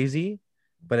crazy,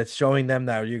 but it's showing them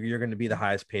that you're going to be the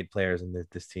highest paid players in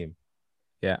this team.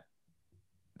 Yeah.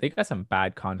 They got some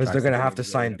bad contracts. Because they're going to have to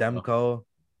sign Demko.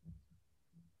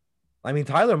 I mean,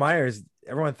 Tyler Myers,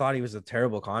 everyone thought he was a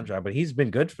terrible contract, but he's been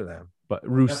good for them. But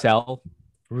Roussel,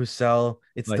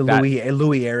 it's like the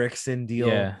Louis Eriksson deal.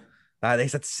 Yeah. They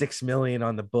said $6 million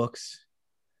on the books.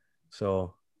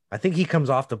 So I think he comes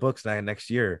off the books next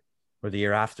year or the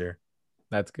year after.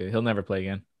 That's good. He'll never play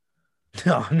again.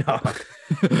 No.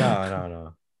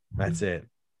 That's it.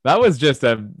 That was just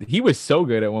he was so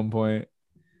good at one point.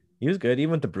 He was good.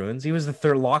 Even with the Bruins, he was the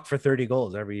third lock for 30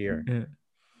 goals every year. Yeah.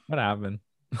 What happened?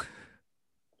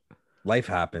 Life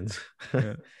happens.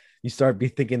 Yeah. You start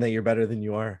thinking that you're better than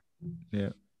you are. Yeah.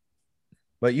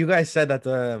 But you guys said that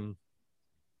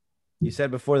you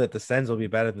said before that the Sens will be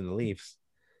better than the Leafs.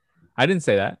 I didn't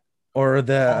say that. Or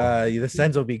the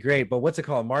Sens will be great. But what's it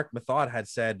called? Mark Mathod had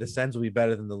said the Sens will be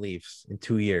better than the Leafs in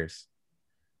 2 years.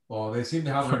 Well, they seem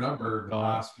to have their number the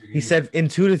last few years. He said in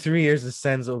 2 to 3 years, the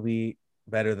Sens will be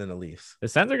better than the Leafs. The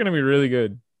Sens are going to be really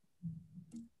good.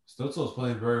 Stützle's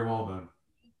playing very well, man.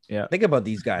 Think about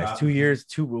these guys. Yeah. 2 years,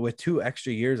 with 2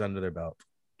 extra years under their belt.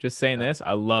 Just saying this,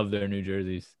 I love their new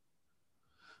jerseys.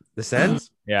 The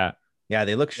Sens? Yeah. Yeah,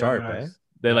 they look sharp, Very nice. eh?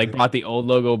 They like brought the old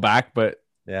logo back, but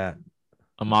Yeah.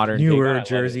 a modern take on it. I Newer love it.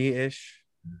 jersey-ish.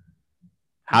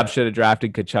 Habs should have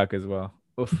drafted Kachuk as well.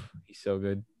 Oof, he's so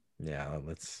good. Yeah,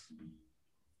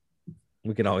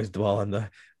 we can always dwell on the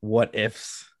what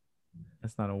ifs.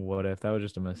 That's not a what if. That was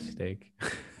just a mistake.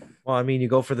 Well, I mean, you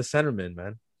go for the centerman,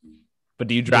 man. But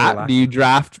do you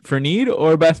draft for need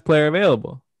or best player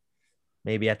available?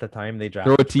 Maybe at the time they draft.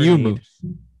 Throw it to you, Moose.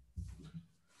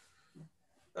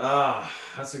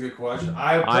 That's a good question.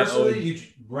 I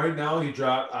personally, right now,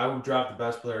 I would draft the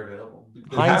best player available.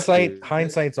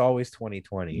 Hindsight's always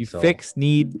 2020. You fix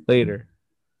need later.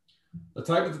 The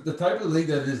type of league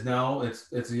that it is now,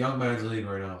 it's a young man's league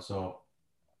right now. So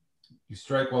you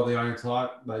strike while the iron's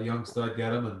hot. That young stud,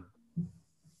 get him. And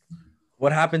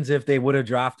what happens if they would have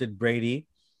drafted Brady,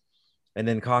 and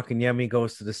then Kotkaniemi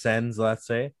goes to the Sens, let's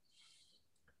say,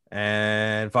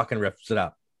 and fucking rips it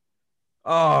up?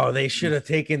 Oh, they should have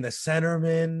taken the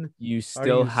centerman. You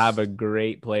still have a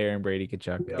great player in Brady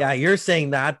Kachuk. Yeah, you're saying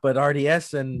that, but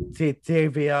RDS and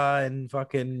Tavia and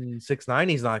fucking 6'9",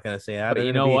 he's not gonna say that. But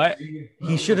you know what?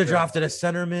 He should have drafted a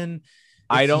centerman.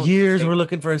 We're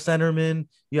looking for a centerman.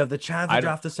 You have the chance to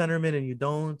draft a centerman, and you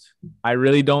don't. I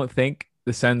really don't think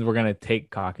the Sens were gonna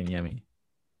take Kotkaniemi.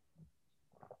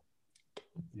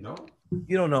 You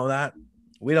don't know that.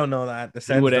 We don't know that. The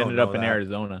Sens he would have ended up in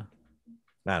Arizona.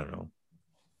 I don't know.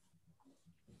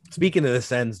 Speaking of the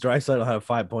Sens, Draisaitl will have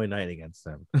 5.9 against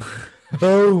them.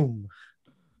 Boom.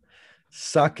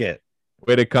 Suck it.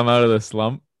 Way to come out of the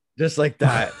slump. Just like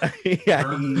that.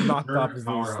 Yeah, he knocked off his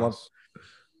little slump.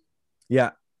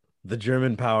 Yeah, the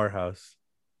German powerhouse.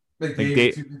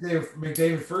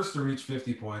 McDavid first to reach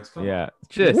 50 points. Come on.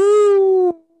 Just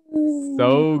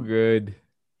so good.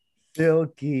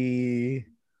 Silky.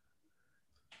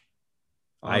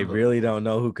 I really don't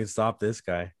know who can stop this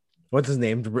guy. What's his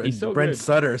name? Brent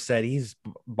Sutter said he's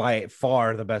by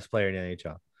far the best player in the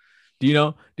NHL. Do you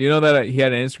know that he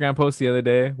had an Instagram post the other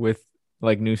day with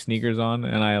like new sneakers on,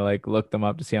 and I like looked them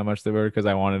up to see how much they were because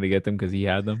I wanted to get them because he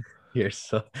had them. You're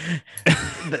so.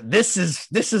 This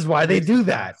is why they do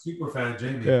that. Super fan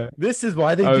Jamie. Yeah. This is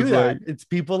why they do that. It's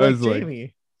people like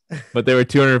Jamie. But they were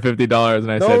 $250,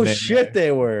 and I said, "No shit, they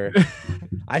were."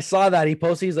 I saw that he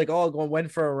posted. He's like, "Oh,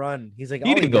 went for a run." He's like,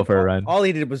 "He didn't go for a run. All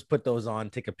he did was put those on,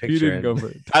 take a picture." He didn't go for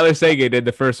it. Tyler Seguin did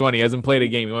the first one. He hasn't played a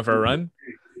game. He went for a run.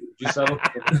 Just settle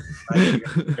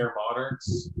for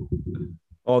Monarchs.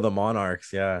 Oh, the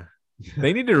Monarchs, yeah.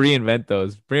 They need to reinvent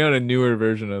those. Bring out a newer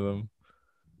version of them.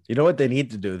 You know what they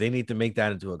need to do? They need to make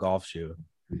that into a golf shoe.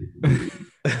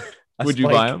 Would you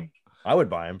buy them? I would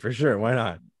buy them for sure. Why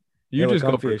not? You just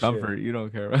go for comfort. You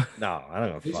don't care about. No, I don't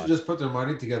know. They should just put their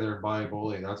money together and buy a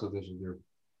goalie. That's what they should do.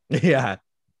 Yeah.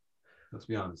 Let's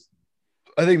be honest.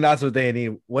 I think that's what they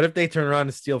need. What if they turn around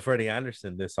and steal Freddie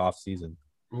Anderson this offseason?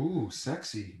 Ooh,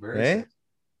 sexy. Very sexy.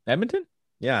 Edmonton?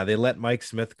 Yeah, they let Mike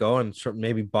Smith go and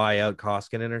maybe buy out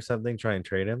Koskinen or something, try and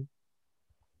trade him,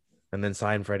 and then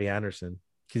sign Freddie Anderson.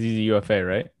 Because he's a UFA,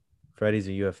 right? Freddie's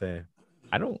a UFA.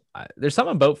 There's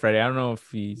something about Freddie. I don't know if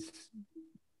he's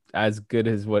as good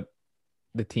as what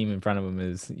the team in front of him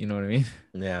is. You know what I mean?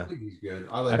 Yeah. I think he's good.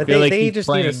 But they just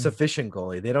need a sufficient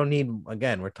goalie. They don't need,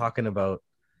 again, we're talking about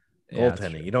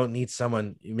goaltending. You don't need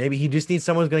someone, maybe he just needs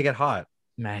someone who's going to get hot.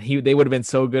 Man, they would have been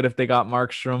so good if they got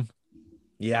Markstrom.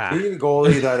 Yeah. They need a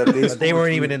goalie that but they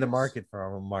weren't even in the market for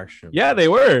Markstrom. Yeah, they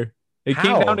were. It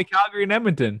came down to Calgary and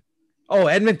Edmonton. Oh,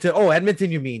 Edmonton. Oh,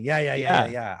 Edmonton, you mean?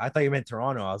 Yeah. I thought you meant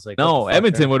Toronto. I was like, no,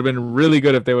 Edmonton would have been really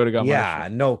good if they would have got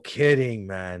Markstrom. No kidding,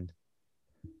 man.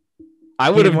 I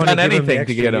would have done anything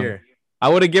to get him. I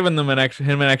would have given them an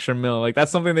extra mil. Like,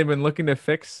 that's something they've been looking to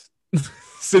fix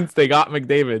since they got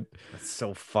McDavid. That's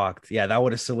so fucked. Yeah, that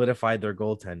would have solidified their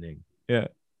goaltending. Yeah.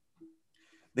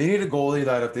 They need a goalie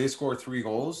that if they score 3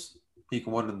 goals, he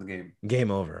can win in the game. Game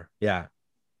over. Yeah.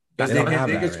 They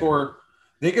can score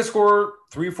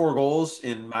 3-4 goals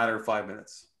in a matter of 5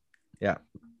 minutes. Yeah.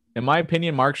 In my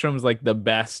opinion, Markstrom's like the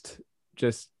best,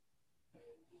 just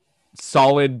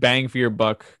solid bang for your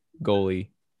buck goalie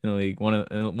in the league. One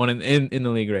in the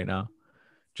league right now.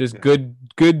 Just good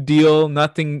deal,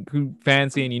 nothing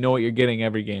fancy, and you know what you're getting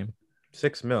every game.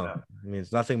 6 mil. I mean,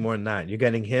 it's nothing more than that. You're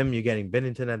getting him. You're getting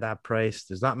Binnington at that price.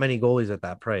 There's not many goalies at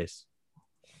that price.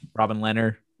 Robin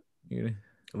Leonard.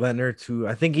 Too.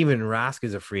 I think even Rask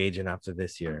is a free agent after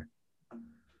this year.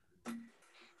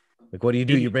 Like, what do?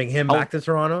 You bring him back to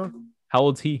Toronto? How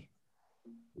old's he?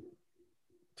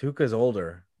 Tuukka's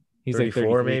older. He's like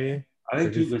 34 33. maybe. I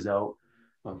think Tuca's out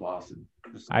on Boston.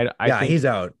 I think He's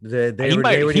out. They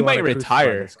might already wanna crucify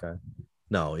retire. this guy.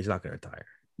 No, he's not gonna retire.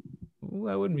 Ooh,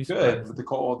 I wouldn't be good surprised. with the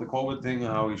COVID thing,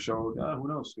 how he showed. Who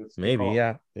knows? It's a good Maybe, call.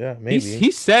 yeah, maybe.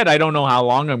 He said, I don't know how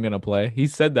long I'm gonna play. He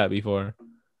said that before.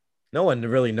 No one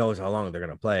really knows how long they're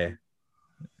gonna play.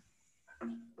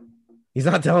 He's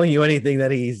not telling you anything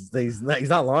that he's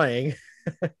not lying.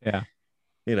 Yeah.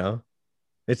 You know,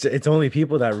 it's only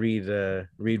people that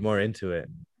read more into it.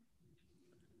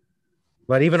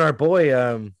 But even our boy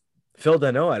Phil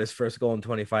Danault had his first goal in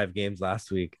 25 games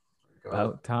last week.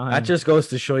 About time. That just goes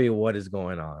to show you what is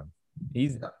going on.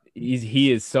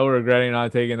 He is so regretting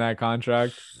not taking that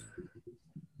contract.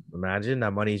 Imagine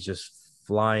that money's just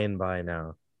flying by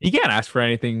now. He can't ask for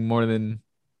anything more than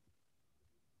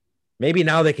Maybe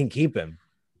now they can keep him.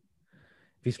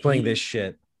 If he's playing this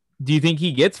shit. Do you think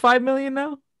he gets $5 million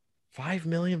now? $5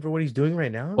 million for what he's doing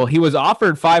right now? Well, he was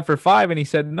offered 5 for 5 and he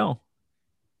said no.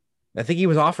 I think he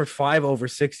was offered 5 over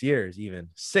 6 years, even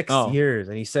 6 years,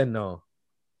 and he said no.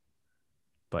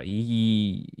 But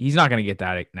he's not gonna get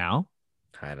that now.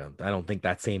 I don't think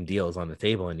that same deal is on the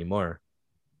table anymore.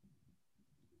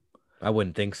 I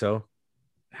wouldn't think so.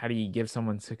 How do you give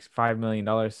someone $5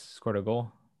 million scored a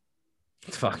goal?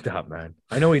 It's fucked up, man.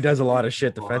 I know he does a lot of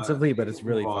shit defensively, but it's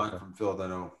really fucked up. From Phil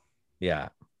Danault. Yeah.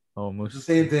 It's the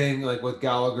same thing like with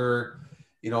Gallagher.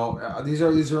 You know, these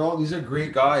are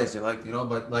great guys. They're like, you know,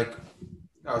 but like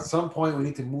at some point we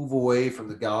need to move away from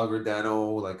the Gallagher,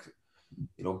 Danault, like,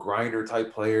 you know, grinder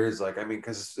type players. Like, I mean,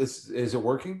 because is it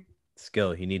working?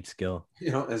 Skill. He needs skill.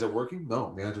 You know, is it working?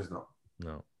 No, the answer is no.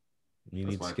 No, you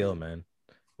need skill, man.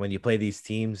 When you play these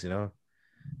teams, you know,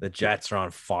 the Jets are on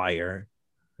fire.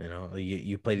 You know,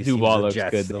 you play these teams, the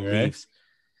Jets, good, the Leafs.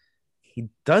 He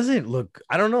doesn't look.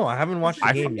 I don't know. I haven't watched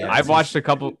the game yet. I've watched a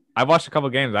couple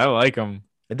games. I like him.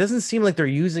 It doesn't seem like they're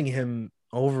using him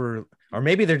over, or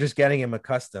maybe they're just getting him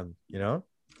accustomed. You know,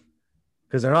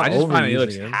 because they're not. I just find he overusing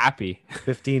looks him. happy.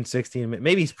 15, 16.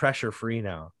 Maybe he's pressure free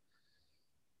now.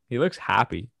 He looks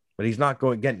happy, but he's not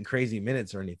getting crazy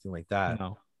minutes or anything like that.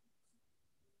 No,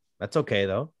 that's okay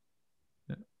though.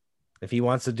 If he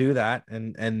wants to do that,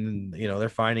 and you know they're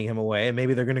finding him a way, and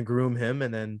maybe they're gonna groom him,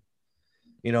 and then,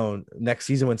 you know, next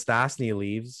season when Stastny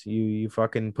leaves, you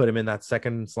fucking put him in that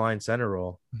second line center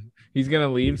role. He's gonna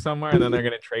leave somewhere, and then they're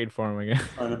gonna trade for him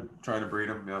again. Trying to breed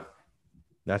him, yeah.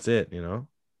 That's it, you know,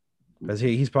 because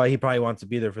he probably wants to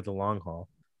be there for the long haul.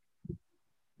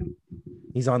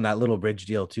 He's on that little bridge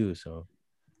deal too. So,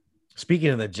 speaking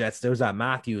of the Jets, there was that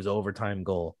Matthews overtime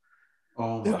goal.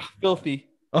 Oh, filthy.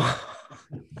 Oh.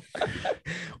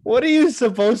 What are you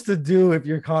supposed to do if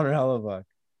you're Connor Hellebuck?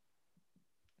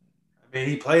 I mean,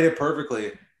 he played it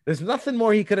perfectly. There's nothing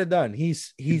more he could have done.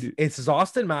 It's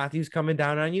Austin Matthews coming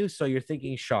down on you, so you're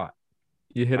thinking shot.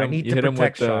 You hit him. You hit him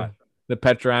with the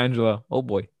Pietrangelo. Oh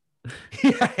boy.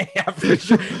 yeah,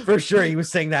 for sure. He was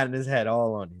saying that in his head all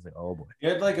along. He's like, oh boy. He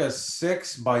had like a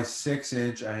 6 by 6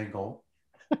 inch angle,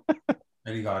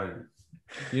 and he got it.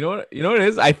 You know what it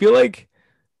is? I feel like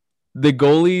the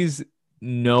goalies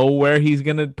know where he's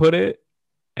gonna put it,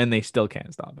 and they still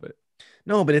can't stop it.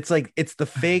 No, but it's like it's the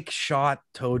fake shot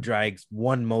toe drags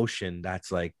one motion.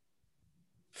 That's like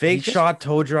fake shot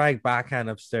toe drag backhand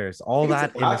upstairs. All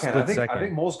that in a split second. I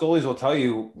think most goalies will tell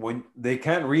you when they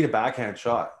can't read a backhand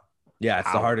shot. Yeah,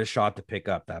 it's the hardest shot to pick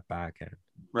up, that backhand.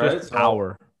 Right? Just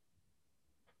power.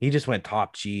 He just went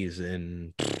top cheese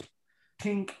and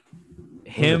Tink.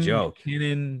 Him,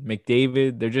 McKinnon,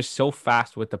 McDavid, they're just so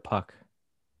fast with the puck.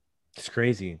 It's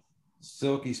crazy.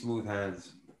 Silky smooth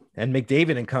hands. And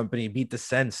McDavid and company beat the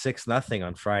Sens 6-0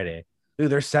 on Friday.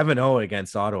 Dude, they're 7-0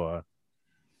 against Ottawa.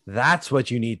 That's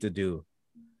what you need to do.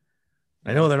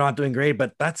 I know they're not doing great,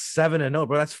 but that's 7-0,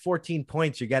 bro. That's 14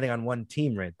 points you're getting on one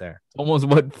team right there. Almost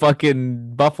what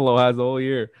fucking Buffalo has the whole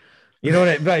year. You know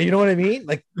what I mean?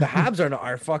 Like the Habs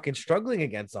are fucking struggling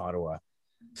against Ottawa.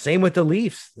 Same with the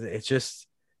Leafs. It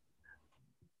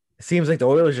seems like the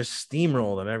Oilers just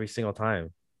steamroll them every single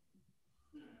time.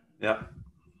 Yeah.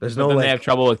 There's they have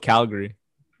trouble with Calgary.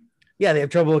 Yeah, they have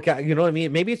trouble with you know what I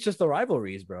mean? Maybe it's just the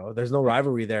rivalries, bro. There's no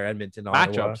rivalry there, Edmonton,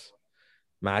 Ottawa.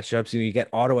 Matchups. You get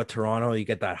Ottawa, Toronto, you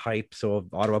get that hype. So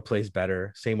Ottawa plays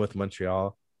better. Same with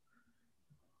Montreal.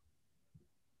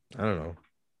 I don't know.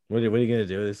 What are you gonna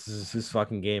do? This is this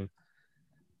fucking game.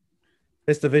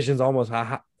 This division's almost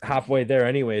halfway there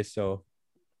anyway. So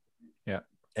yeah.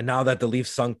 And now that the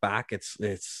Leafs sunk back,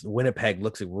 it's Winnipeg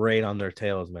looks right on their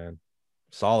tails, man.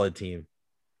 Solid team.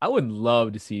 I would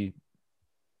love to see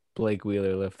Blake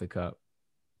Wheeler lift the cup.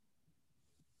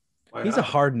 He's a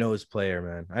hard-nosed player,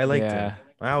 man. I like him.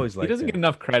 I always like him. He doesn't get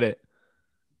enough credit.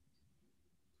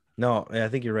 No, I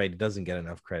think you're right. He doesn't get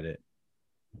enough credit.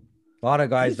 A lot of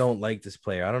guys don't like this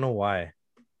player. I don't know why.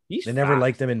 He's They never fast.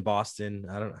 liked him in Boston.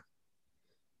 I don't know.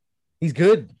 He's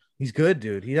good. He's good,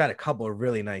 dude. He had a couple of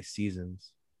really nice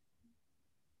seasons.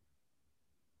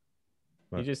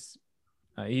 He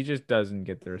just doesn't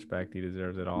get the respect he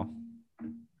deserves at all.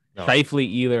 No. Shifley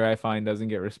either, I find, doesn't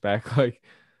get respect. Like,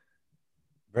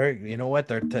 You know what?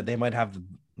 They might have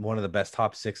one of the best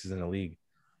top sixes in the league.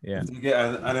 yeah,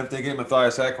 If they get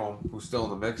Matthias Ekholm, who's still in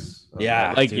the mix,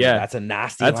 That's a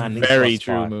nasty. that's landing very spot.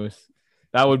 true, Moose.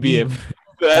 That would be it. That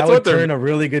That's would what they're. turn a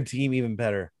really good team even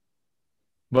better.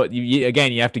 But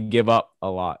again, you have to give up a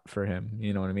lot for him.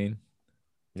 You know what I mean?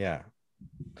 Yeah.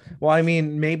 Well, I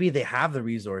mean, maybe they have the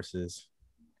resources.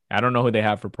 I don't know who they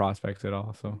have for prospects at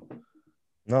all. So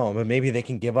No, but maybe they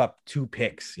can give up 2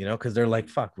 picks, because they're like,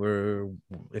 fuck,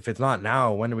 if it's not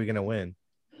now, when are we gonna win?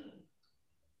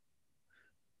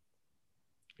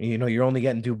 You're only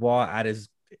getting Dubois at his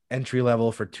entry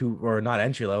level for 2, or not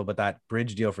entry level, but that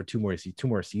bridge deal for 2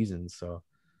 more seasons. So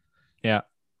yeah,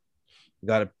 you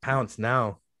got to pounce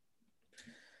now.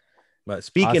 But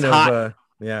speaking That's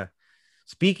of,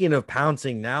 speaking of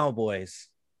pouncing now, boys,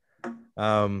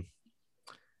 our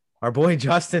boy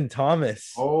Justin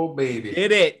Thomas, Oh baby,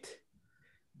 did it.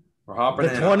 we're hopping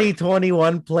the in.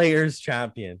 2021 Players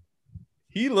Champion.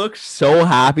 He looked so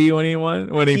happy when he won.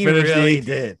 When he finished, really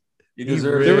did. He He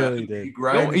deserves really it. did. He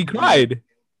grinded. He cried.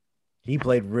 He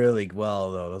played really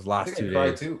well though those I last think 2 I cried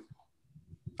days. too.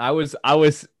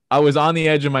 I was on the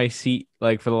edge of my seat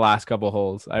like for the last couple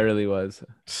holes. I really was.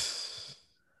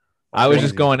 I was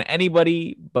just Crazy. going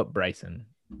anybody but Bryson.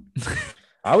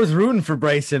 I was rooting for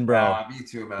Bryson, bro. Yeah, me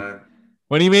too, man.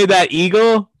 When he made that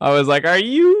eagle, I was like, "Are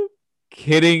you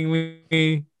kidding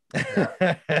me?"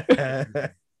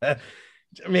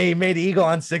 He made Eagle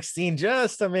on 16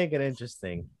 just to make it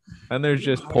interesting. And there's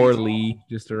just poor Lee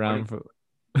just around for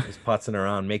Just putzing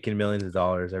around, making millions of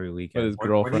dollars every with weekend. his When he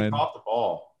girlfriend. topped the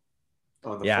ball.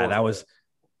 On the Yeah, fourth.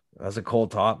 that was a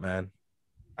cold top, man.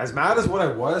 As mad as what I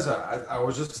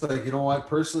was just like, you know what?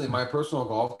 Personally, my personal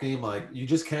golf game, like, you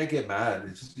just can't get mad.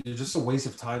 It's just a waste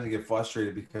of time to get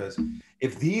frustrated because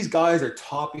if these guys are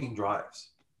topping drives,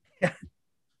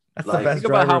 That's Like, the best Think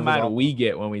about how driver of mad all. we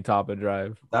get when we top a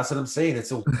drive. that's what I'm saying.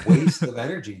 It's a waste of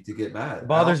energy to get mad. It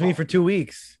bothers me for 2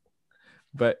 weeks.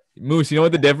 But Moose, you know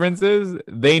what the difference is?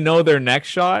 They know their next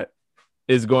shot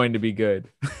is going to be good.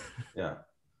 Yeah.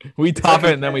 We top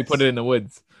like it and then we put it in the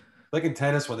woods. Like in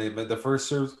tennis when they made the first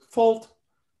serve fault.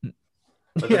 But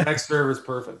Yeah. the next serve is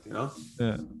perfect, you know?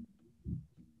 Yeah.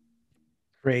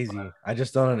 Crazy. I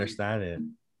just don't understand it.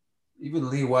 Even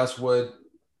Lee Westwood.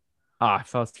 I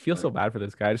feel so bad for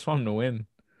this guy. I just want him to win.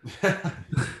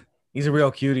 He's a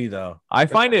real cutie, though. I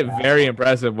find it very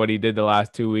impressive what he did the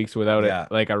last 2 weeks without Yeah.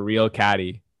 it, like a real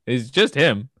caddy. It's just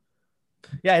him.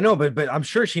 Yeah, I know, but I'm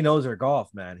sure she knows her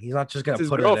golf, man. He's not just gonna It's his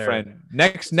put her girlfriend. there.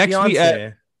 Next week,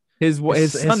 Fiance. his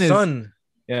son is son.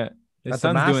 his At the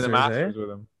son's doing the Masters, Masters with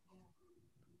him.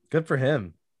 Good for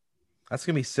him. That's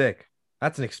gonna be sick.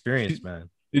 That's an experience, man.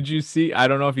 Did you see? I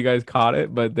don't know if you guys caught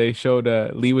it, but they showed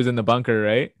Lee was in the bunker,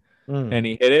 right? Mm. And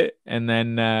he hit it, and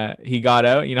then he got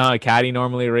out. You know how a caddy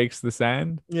normally rakes the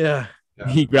sand? Yeah. Yeah.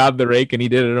 He grabbed the rake and he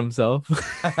did it himself.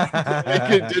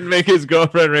 Didn't make his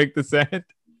girlfriend rake the sand.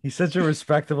 He's such a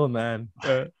respectable man.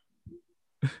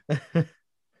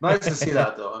 Nice to see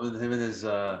that, though. I mean, him and his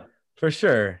For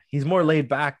sure. He's more laid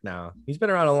back now. He's been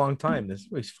around a long time.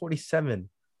 He's 47.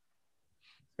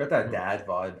 got that dad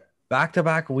vibe.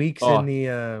 Back-to-back weeks Oh, in the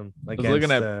against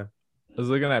looking at- I was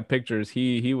looking at pictures.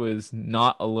 He was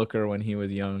not a looker when he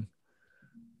was young.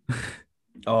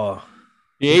 oh,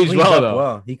 He aged cleans well up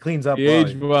though. He cleans up He well.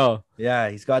 aged well. Yeah,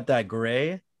 he's got that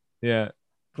gray. Yeah.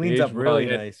 Cleans aged up well. really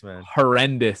He had nice, man.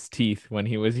 Horrendous teeth when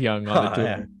he was young on the tour.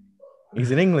 Yeah.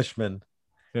 He's an Englishman.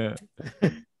 Yeah.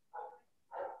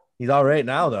 He's all right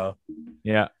now, though.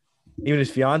 Yeah. Even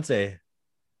his fiance,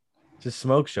 just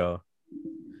smoke show.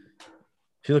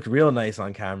 She looked real nice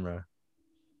on camera.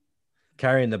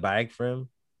 Carrying the bag for him.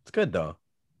 It's good though.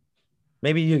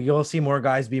 Maybe you'll see more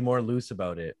guys be more loose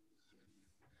about it.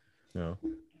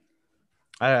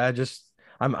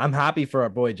 I'm happy for our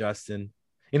boy Justin.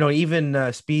 Even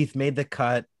Spieth made the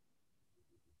cut.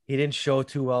 He didn't show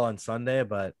too well on Sunday,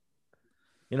 but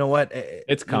you know what?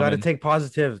 It's You got to coming. take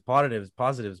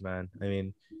positives, man. I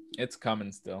mean, It's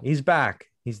coming still. he's back.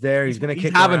 He's there. He's gonna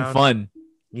kick having around. fun.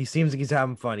 He seems like he's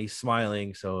having fun. He's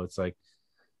smiling. So it's like,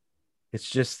 it's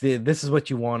just this is what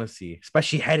you want to see,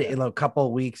 especially headed in a couple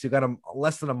of weeks. You got him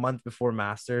less than a month before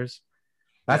Masters.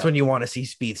 That's Yeah. when you want to see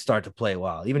Spieth start to play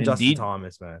well. Even Justin Indeed.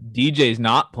 Thomas, man. DJ's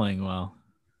not playing well.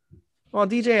 Well,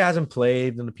 DJ hasn't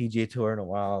played in the PGA Tour in a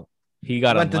while. He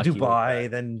got Went to unlucky with Dubai,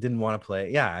 then didn't want to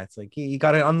play. Yeah, it's like he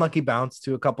got an unlucky bounce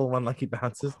to a couple of unlucky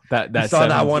bounces. that. I saw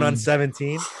that one on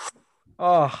 17. 17.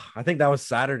 Oh, I think that was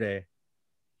Saturday.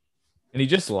 And he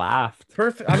just laughed.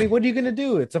 Perfect. I mean, what are you gonna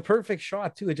do? It's a perfect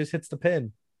shot too. It just hits the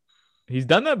pin. He's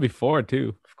done that before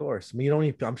too. Of course. I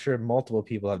mean, I'm sure multiple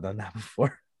people have done that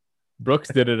before. Brooks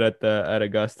did it at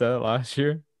Augusta last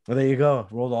year. Well, there you go.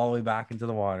 Rolled all the way back into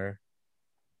the water.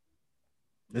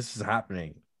 This is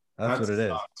happening. That's what it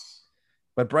is.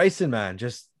 But Bryson, man,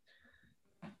 just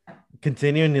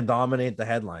continuing to dominate the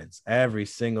headlines every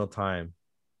single time,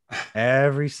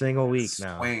 every single week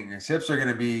now. Swing. His hips are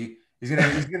gonna be. He's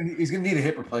gonna need a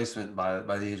hip replacement by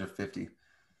the age of 50.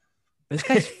 This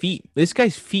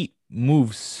guy's feet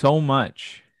move so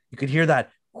much. You could hear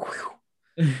that.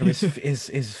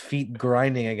 His feet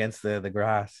grinding against the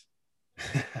grass.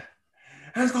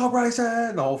 Let's go,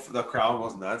 Bryson! The crowd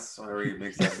was nuts whenever he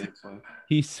makes that big swing.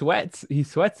 He sweats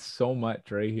so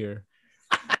much right here,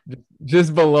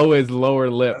 just below his lower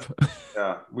lip.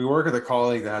 Yeah, we work with a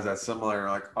colleague that has that similar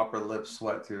like upper lip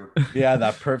sweat too. Yeah,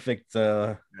 that perfect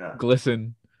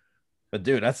glisten. But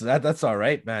dude, that's all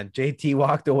right, man. JT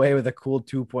walked away with a cool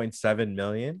 2.7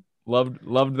 million.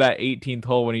 Loved that 18th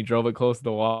hole when he drove it close to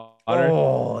the water.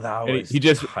 Oh, that was he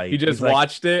just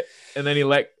watched it, and then he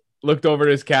looked over at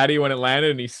his caddy when it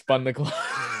landed, and he spun the club.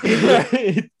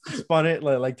 He spun it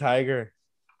like Tiger.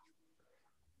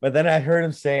 But then I heard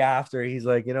him say after, he's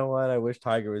like, you know what? I wish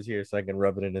Tiger was here so I can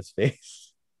rub it in his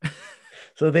face.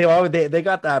 So they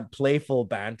got that playful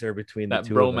banter between the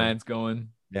two of them. Bromance going.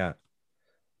 Yeah.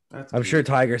 I'm sure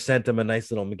Tiger sent him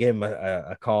gave him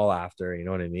a call after, you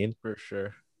know what I mean? For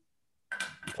sure.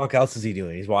 Fuck else is he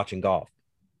doing? He's watching golf.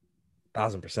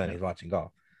 1000% he's watching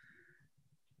golf.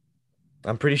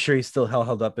 I'm pretty sure he's still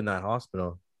held up in that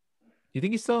hospital. You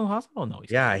think he's still in the hospital? No.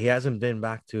 He hasn't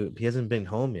been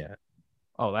home yet.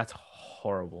 Oh, that's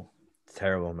horrible. It's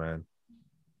terrible, man.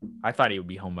 I thought he would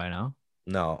be home by now.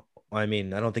 No, I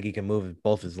mean, I don't think he can move if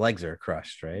both his legs are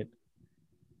crushed, right?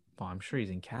 Well, I'm sure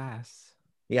he's in casts.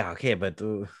 Yeah, okay, but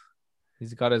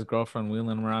he's got his girlfriend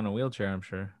wheeling him around in a wheelchair, I'm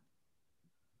sure.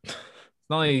 It's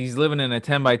not like he's living in a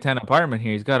 10 by 10 apartment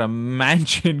here. He's got a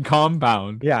mansion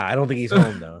compound. Yeah, I don't think he's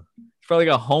home though. It's probably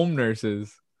got home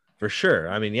nurses. For sure.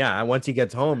 I mean, yeah, once he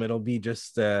gets home, it'll be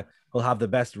just he'll have the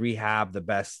best rehab, the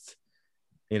best,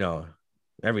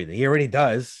 everything. He already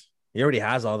does. He already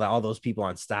has all those people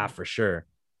on staff for sure.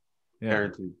 Yeah.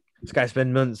 This guy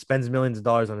spends millions of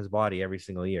dollars on his body every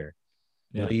single year.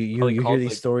 Yeah. You hear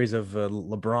these stories of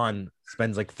LeBron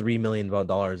spends like $3 million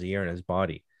a year on his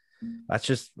body. That's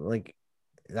just like,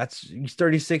 he's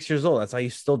 36 years old. That's how you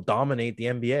still dominate the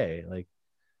NBA. Like,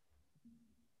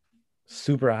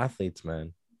 super athletes,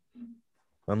 man.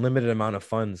 Unlimited amount of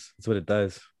funds. That's what it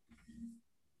does.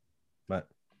 But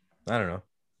I don't know.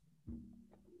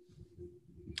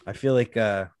 I feel like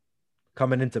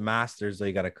coming into Masters,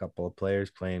 they got a couple of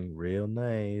players playing real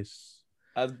nice.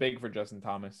 That's big for Justin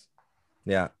Thomas.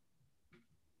 Yeah.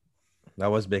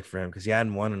 That was big for him because he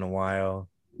hadn't won in a while.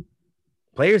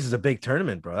 Players is a big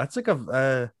tournament, bro. That's like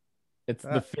it's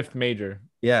the fifth major.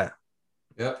 Yeah.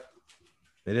 Yep.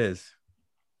 It is.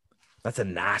 That's a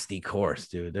nasty course,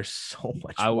 dude. There's so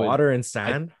much water and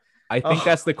sand. I think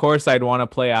that's the course I'd want to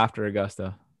play after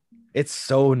Augusta. It's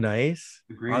so nice.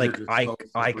 Like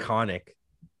iconic.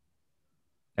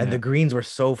 And the greens were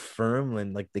so firm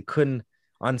and like they couldn't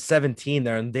on 17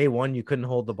 there on day one, you couldn't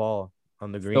hold the ball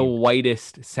on the green. The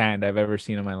whitest sand I've ever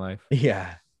seen in my life.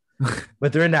 Yeah.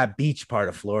 But they're in that beach part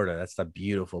of Florida. That's the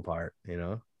beautiful part,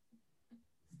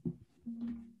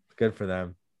 Good for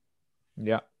them.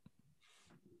 Yeah.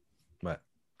 But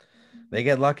they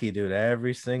get lucky, dude.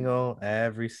 Every single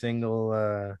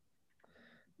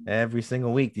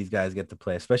week these guys get to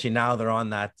play, especially now they're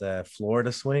on that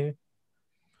Florida swing.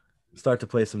 Start to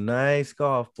play some nice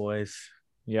golf, boys.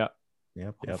 Yeah.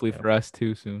 Yep. Hopefully for us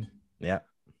too soon. Yeah.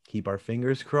 Keep our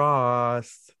fingers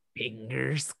crossed.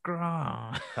 Fingers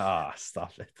crossed.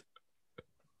 Stop it.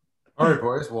 All right,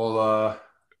 boys. Well,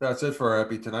 that's it for our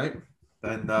epi tonight.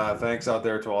 And thanks out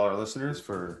there to all our listeners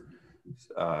for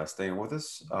staying with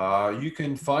us. You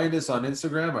can find us on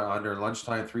Instagram under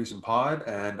Lunchtime Threesome Pod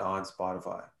and on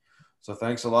Spotify. So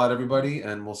thanks a lot, everybody,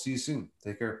 and we'll see you soon.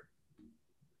 Take care.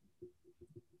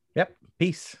 Yep.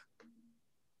 Peace.